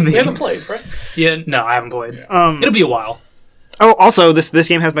asking me. We haven't played, right? Yeah, no, I haven't played. It'll be a while. Oh, also this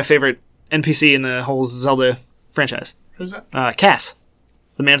game has my favorite NPC in the whole Zelda franchise. Who's that? Cass,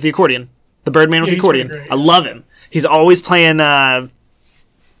 the man with the accordion, the bird man with Yeah, the he's accordion. pretty great. I love him. He's always playing.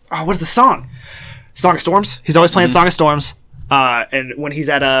 What is the song? Song of Storms. He's always playing Song of Storms. And when he's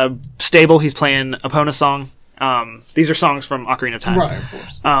at a stable, he's playing Epona's song. These are songs from Ocarina of Time. Right, of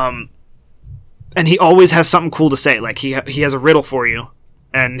course. And he always has something cool to say. Like he has a riddle for you,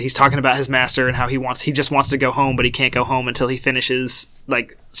 and he's talking about his master and how he just wants to go home, but he can't go home until he finishes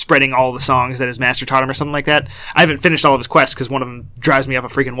like spreading all the songs that his master taught him or something like that. I haven't finished all of his quests because one of them drives me up a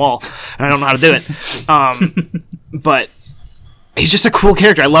freaking wall, and I don't know how to do it. But he's just a cool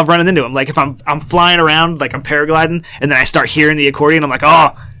character. I love running into him. Like if I'm flying around, like I'm paragliding, and then I start hearing the accordion, I'm like,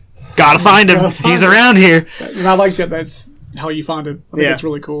 oh, gotta find him. Gotta find He's him. around here. And I like that. That's how you find him. I think Yeah. that's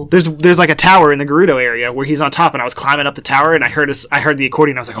really cool. There's like a tower in the Gerudo area where he's on top, and I was climbing up the tower, and I heard the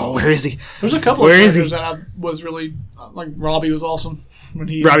accordion. I was like, oh, where is he? There's a couple Where of is he? characters that I was really like. Robbie was awesome when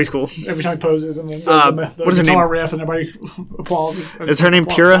he Robbie's cool. every time he poses and then does the what is her guitar name? riff and everybody applauds. Is her name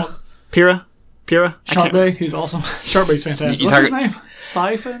Pura? Pura? I can't- Sharkbay, he's awesome. Sharkbay's fantastic. You What's his talk- name?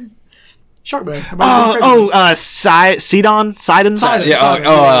 Siphon? Sharkbay. Sidon? Sidon? Sidon.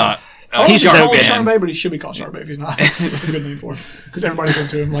 Yeah. He's He's so called good. Sharkbay, but he should be called Sharkbay if he's not. It's a good name for him because everybody's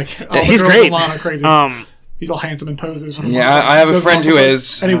into him. Like all the he's girls great. online are crazy. He's all handsome and poses. Yeah, I have a Does friend awesome who poses,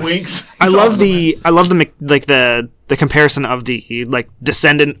 is. and he winks. I He's love awesome, man. the comparison of the like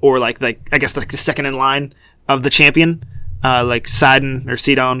descendant or like I guess like the second in line of the champion, like Sidon or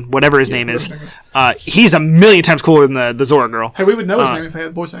Sidon, whatever his name is. whatever his name He's a million times cooler than the Zora girl. Hey, we would know his name if they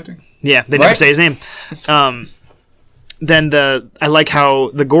had voice acting. Yeah, they never Right. say his name. Then I like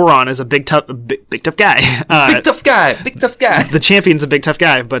how the Goron is a big tough guy. Big tough guy. The champion's a big tough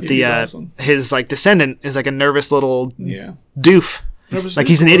guy, but He's awesome. his like descendant is like a nervous little Yeah. doof. Nervous Like doof.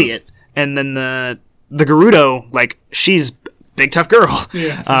 he's an idiot. And then the Gerudo, like she's big tough girl.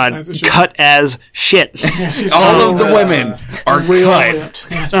 Yeah, that's a shit. Cut as shit. She's All so of the ripped. women are Real cut, ripped.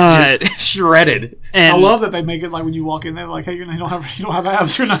 Yes. just shredded. And I love that they make it like when you walk in there, like, hey, you don't have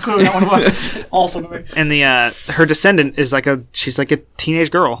abs. You're not clearly not one of us. It's awesome to me. and the her descendant is she's like a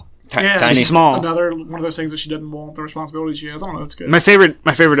teenage girl. Yeah, Tiny. She's small. Another one of those things that she doesn't want the responsibility she has. I don't know. It's good. My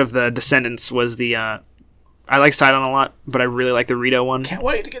favorite of the descendants was the I like Sidon a lot, but I really like the Rito one. Can't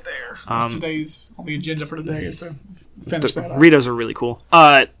wait to get there. That's today's on the agenda for today is to finish that up. Ritos are really cool.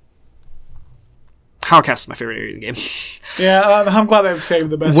 Howlcast is my favorite area of the game. Yeah, I'm glad they've saved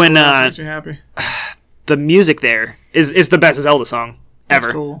the best. When, for last. Makes me happy. The music there is the best Zelda song That's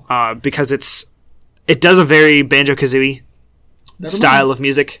ever. cool. Because it does a very Banjo-Kazooie Never style mind. of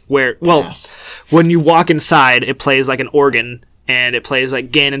music where Yes. when you walk inside it plays like an organ and it plays like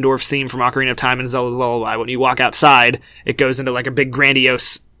Ganondorf's theme from Ocarina of Time and Zelda's Lullaby. When you walk outside it goes into like a big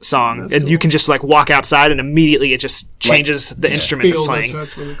grandiose song That's and you cool. can just like walk outside and immediately it just changes the instrument Feels that's playing.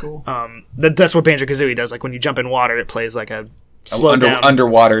 that's really cool. That's what Banjo-Kazooie does. Like when you jump in water it plays like a slowed down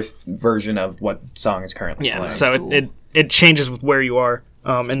Underwater version of what song is currently yeah, playing. so cool. it changes with where you are.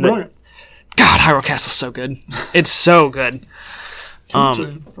 And Brilliant. God, Hyrule Castle's so good. It's so good. Too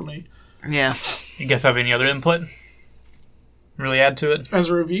soon for me. Yeah. You guys have any other input? Really add to it? As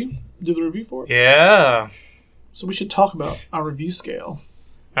a review, do the review for it. Yeah. So we should talk about our review scale.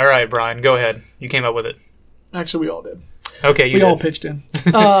 All right, Brian, go ahead. You came up with it. Actually, we all did. Okay, you We did. all pitched in.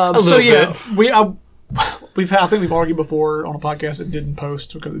 A So little yeah, bit. I think we've argued before on a podcast that didn't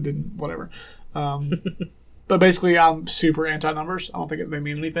post because it didn't whatever. But basically, I'm super anti numbers. I don't think they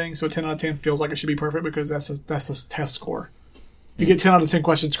mean anything. So a 10 out of 10 feels like it should be perfect because that's a test score. If you get 10 out of 10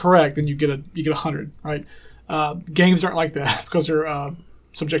 questions correct, then you get 100. Right? Games aren't like that because they're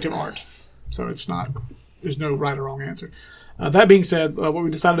subjective art. So it's not. There's no right or wrong answer. That being said, what we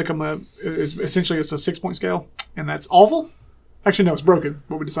decided to come up is essentially it's a 6-point scale, and that's awful. Actually, no, it's broken.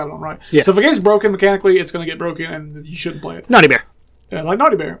 What we decided on, right? Yeah. So if a game's broken mechanically, it's going to get broken, and you shouldn't play it. Naughty Bear. Yeah, like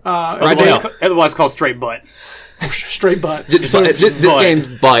Naughty Bear. Otherwise called straight butt. Straight butt. This So- game's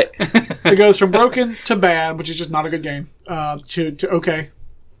butt. It goes from broken to bad, which is just not a good game, to okay,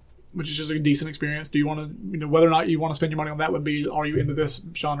 which is just a decent experience. Do you want to, whether or not you want to spend your money on that would be, are you into this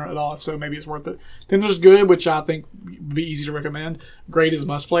genre at all? If so, maybe it's worth it. Then there's good, which I think would be easy to recommend. Great is a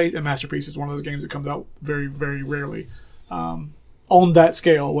must play, and Masterpiece is one of those games that comes out very, very rarely. On that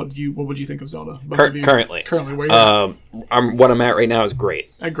scale, what would you think of Zelda? Currently, where you at? What I'm at right now is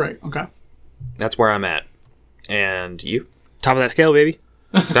great. Great, okay. That's where I'm at. And you? Top of that scale, baby.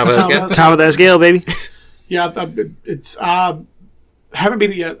 Top of that scale? Top of that scale, baby. Yeah, it's haven't beat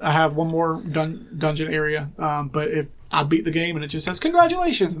it yet. I have one more dungeon area, but if I beat the game and it just says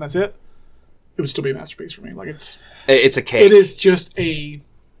congratulations and that's it, it would still be a masterpiece for me. Like it's a cake. It is just a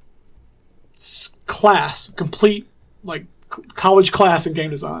complete like college class in game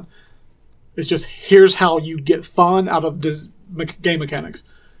design. It's just here's how you get fun out of game mechanics,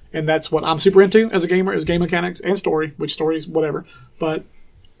 and that's what I'm super into as a gamer: is game mechanics and story. Which stories, whatever, but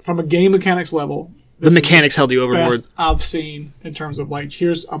from a game mechanics level. The mechanics held you overboard. Best I've seen in terms of like,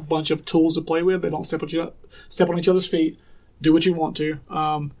 here's a bunch of tools to play with. They don't step on each other's feet. Do what you want to.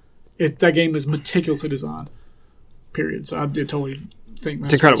 That game is meticulously designed. Period. So I did totally think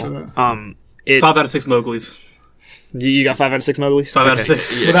it's incredible. 5 out of 6 Mowgli's. You got 5 out of 6 Mowgli's? 5 out of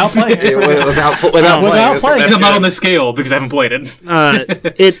 6. Yeah. Without playing. without playing. Because I'm not on the scale because I haven't played it.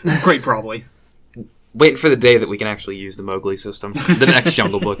 Great, probably. Waiting for the day that we can actually use the Mowgli system. The next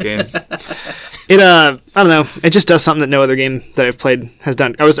Jungle Book game. I don't know. It just does something that no other game that I've played has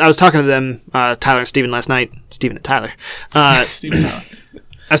done. I was talking to them, Tyler and Steven last night. Steven and Tyler. Steven Tyler.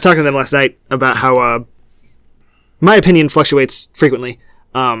 I was talking to them last night about how my opinion fluctuates frequently.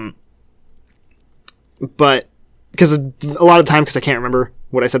 But because a lot of the time, because I can't remember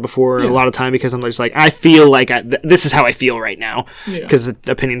what I said before, a lot of time because I'm just like, I feel like this is how I feel right now because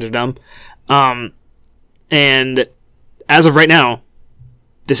the opinions are dumb. And as of right now,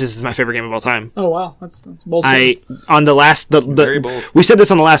 this is my favorite game of all time. Oh wow, that's bold. On the last very bold. We said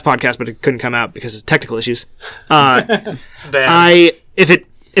this on the last podcast, but it couldn't come out because of technical issues. If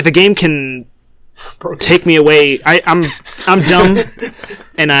a game can take me away, I'm dumb,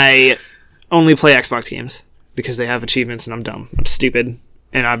 and I only play Xbox games because they have achievements, and I'm dumb, I'm stupid,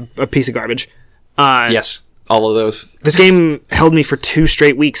 and I'm a piece of garbage. Yes, all of those. This game held me for 2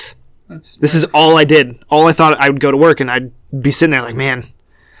 straight weeks. This is all I did. All I thought I would go to work and I'd be sitting there like, man,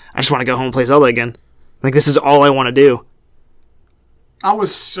 I just want to go home and play Zelda again. Like, this is all I want to do. I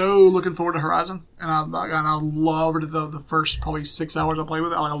was so looking forward to Horizon, and I loved the first probably 6 hours I played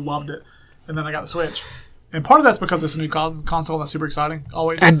with it. I loved it. And then I got the Switch. And part of that's because it's a new console that's super exciting,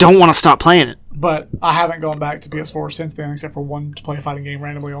 always. I don't want to stop playing it. But I haven't gone back to PS4 since then, except for one to play a fighting game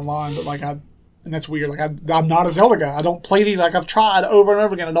randomly online. But and that's weird. Like I'm not a Zelda guy. I don't play these. Like I've tried over and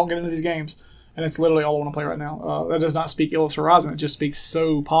over again. I don't get into these games, and it's literally all I want to play right now. That does not speak ill of Horizon. It just speaks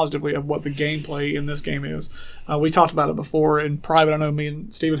so positively of what the gameplay in this game is. We talked about it before in private. I know me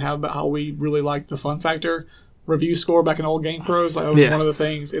and Steven have about how we really like the fun factor review score back in old Game Pros. Like one of the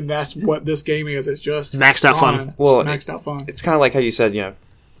things, and that's what this game is. It's just maxed out fun. Well, maxed out fun. It's kind of like how you said,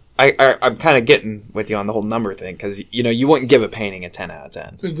 I'm kind of getting with you on the whole number thing because you wouldn't give a painting a 10 out of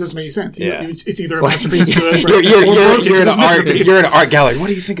 10. It doesn't make sense. Yeah. It's either a masterpiece. You're in an art gallery. What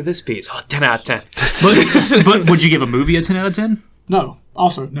do you think of this piece? Oh, 10 out of 10. But would you give a movie a 10 out of 10? No.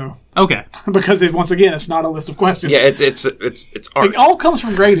 Also, no. Okay. Because once again, it's not a list of questions. Yeah, it's art. It all comes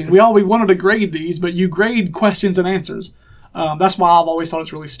from grading. We wanted to grade these, but you grade questions and answers. That's why I've always thought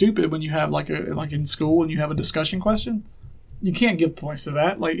it's really stupid when you have like in school and you have a discussion question. You can't give points to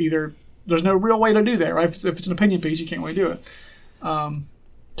that. Like either there's no real way to do that, right? If it's an opinion piece, you can't really do it.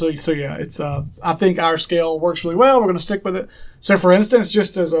 So yeah, it's I think our scale works really well. We're going to stick with it. So for instance,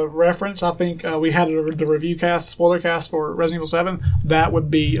 just as a reference, I think we had the review cast, spoiler cast for Resident Evil 7. That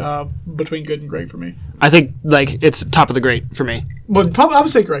would be between good and great for me. I think it's top of the great for me. Well, probably I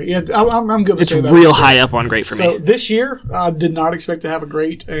would say great. Yeah, I'm good with it's say that. It's real high up on great for me. So this year, I did not expect to have a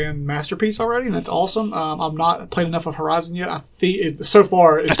great and masterpiece already, and that's awesome. I'm not played enough of Horizon yet. I think so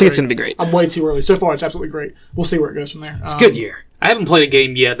far, I think it's going to be great. I'm way too early. So far, it's absolutely great. We'll see where it goes from there. It's a good year. I haven't played a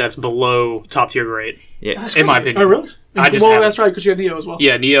game yet that's below top tier great. Yeah, in my opinion. Oh, really? Well, that's right, because you had Neo as well.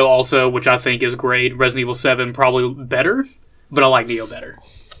 Yeah, Neo also, which I think is great. Resident Evil 7 probably better, but I like Neo better.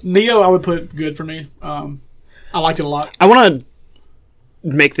 Neo, I would put good for me. I liked it a lot. I want to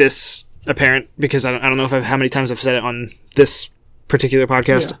make this apparent because I don't know how many times I've said it on this particular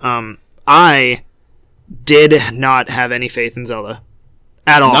podcast. Yeah. I did not have any faith in Zelda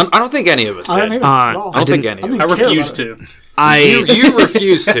at all. I don't think any of us I did. didn't either. at all. I don't think any of didn't us. I care refuse about it. to. You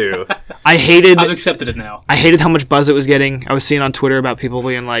refuse to. I hated I've accepted it now. I hated how much buzz it was getting. I was seeing on Twitter about people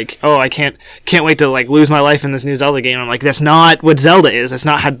being like, "Oh, I can't wait to like lose my life in this new Zelda game." I'm like, "That's not what Zelda is.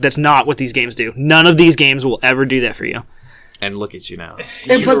 That's not what these games do. None of these games will ever do that for you." And look at you now.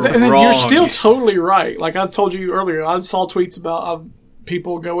 And, You're then you're wrong. still totally right. Like I told you earlier, I saw tweets about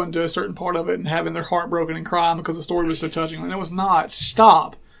people going to a certain part of it and having their heart broken and crying because the story was so touching. And it was not.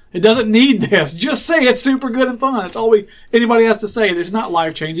 Stop. It doesn't need this. Just say it's super good and fun. That's all anybody has to say. It's not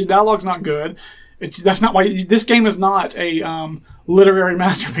life changing. Dialogue's not good. That's not why this game is not a literary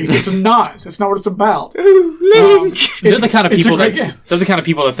masterpiece. It's not. That's not what it's about. They're the kind of it's a people great that game. they're the kind of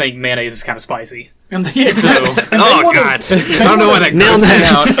people that think mayonnaise is kind of spicy. And yeah, So Oh God! I don't know why that Nailed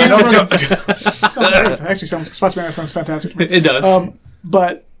grossed me out. actually Spice Man sounds fantastic. it does.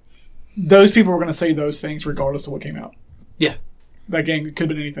 But those people were going to say those things regardless of what came out. Yeah. That game could have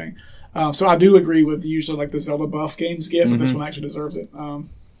been anything. So I do agree with usually like the Zelda buff games get, but this one actually deserves it.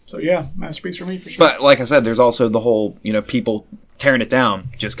 So yeah, masterpiece for me for sure. But like I said, there's also the whole people tearing it down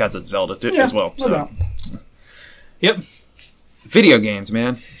just because it's Zelda as well. no So. doubt. Yep. Video games,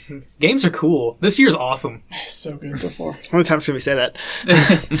 man. Games are cool. This year's awesome. So good so far. How many times can we say that?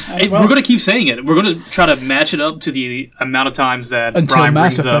 Hey, well- we're going to keep saying it. We're going to try to match it up to the amount of times that Until Brian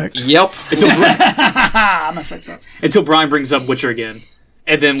Mass brings up. Effect. Yep. Mass Effect sucks. Until Brian brings up Witcher again.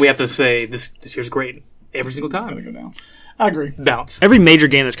 And then we have to say, this year's great. Every single Gotta time. go down. I agree. Bounce. Every major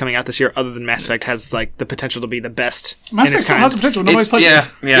game that's coming out this year, other than Mass Effect, has like the potential to be the best Mass in Effect its still kind. has the potential. Nobody's played Yeah.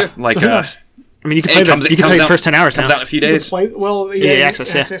 this. Yeah. Like So who knows? I mean, you can it play comes- the it comes the out- first 10 hours comes now. out in a few You days. play, well, EA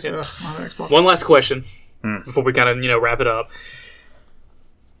Access, yeah. on Xbox. One last question before we kind of, wrap it up.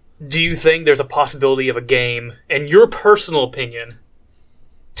 Do you think there's a possibility of a game, in your personal opinion,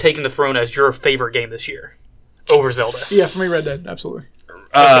 taking the throne as your favorite game this year over Zelda? Yeah, for me, Red Dead, absolutely.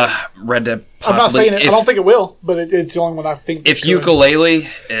 Red Dead. I'm not possibly. saying it. I don't think it will, but it's the only one I think. If could. Ukulele,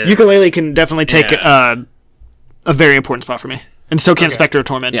 is, Ukulele can definitely take Yeah. a very important spot for me, and so can Okay. Spectre of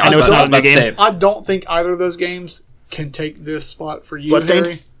Torment. Yeah, I know it's not a new to game. say, I don't think either of those games can take this spot for you, Bloodstained?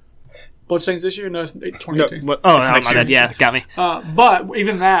 Harry. Bloodstained's this year? No, it's No, 2018. what, oh, no, next my year. bad. Yeah, got me. But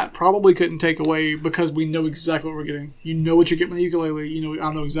even that probably couldn't take away because we know exactly what we're getting. You know what you're getting with the ukulele.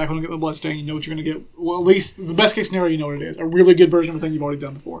 I know exactly what I'm getting with Bloodstained. You know what you're going to get. Well, at least the best case scenario, you know what it is. A really good version of a thing you've already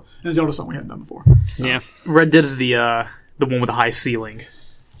done before. And Zelda's something we hadn't done before. Yeah, Red Dead is the one with the high ceiling.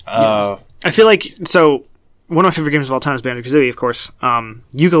 I feel like so. One of my favorite games of all time is Banjo-Kazooie, of course.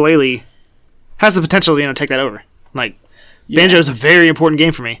 Ukulele has the potential to take that over. Like Banjo is a very important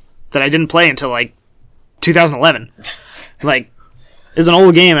game for me that I didn't play until like 2011. Like it's an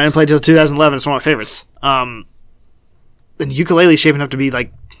old game I didn't play until 2011. It's one of my favorites. And Ukulele is shaping up to be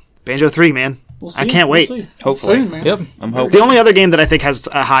like Banjo 3, man. We'll I can't wait. We'll see. Hopefully. Soon, man. Yep. I'm hoping. The only other game that I think has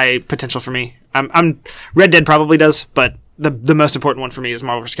a high potential for me, I'm Red Dead probably does, but the most important one for me is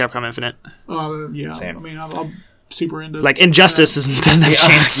Marvel vs. Capcom Infinite. Yeah. Same. I mean, I'm super into Like Injustice doesn't have a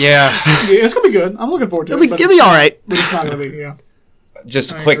chance. Yeah. Yeah, it's going to be good. I'm looking forward to it. but It'll be it's- all right. But it's not going to be, yeah.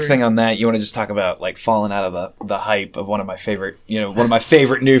 Just a I quick agree. thing on that. You want to just talk about like falling out of the hype of one of my favorite, one of my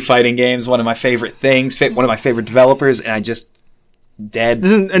favorite new fighting games, one of my favorite things, one of my favorite developers, and I just dead.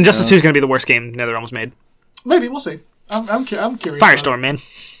 Injustice 2 is going to be the worst game NetherRealm's made. Maybe. We'll see. I'm curious. Firestorm, man.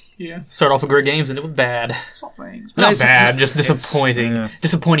 Yeah. Start off with great games and it was bad. Some things. Not Nice. bad, just disappointing. yeah.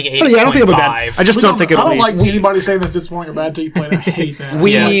 Disappointing 8.5. Oh, yeah, I don't think it'll be bad. I just don't think it'll I don't be. like anybody saying that's disappointing or bad until you play it. I hate that.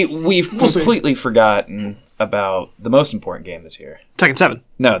 We've We'll see. completely forgotten about the most important game this year. Tekken 7.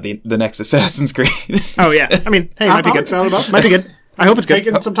 No, the next Assassin's Creed. Oh, yeah. I mean, hey, it might be I'm good. excited about it. Might be good. I hope it's good.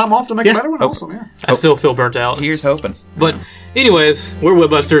 Taking some time off to make Yeah. a better one. Awesome, yeah. I still feel burnt out. Here's hoping. But, anyways, we're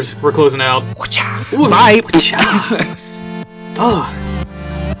Whipbusters. We're closing out. Bye. Oh.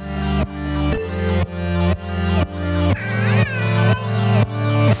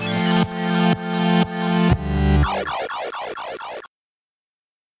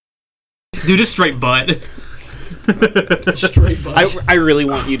 Dude, just straight butt. Straight buzz. I really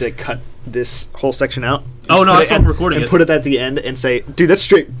want you to cut this whole section out. Oh, no, Put that's it- why I'm recording and it. put it at the end and say, dude, that's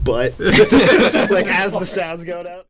straight butt. Like, as the sound's going out.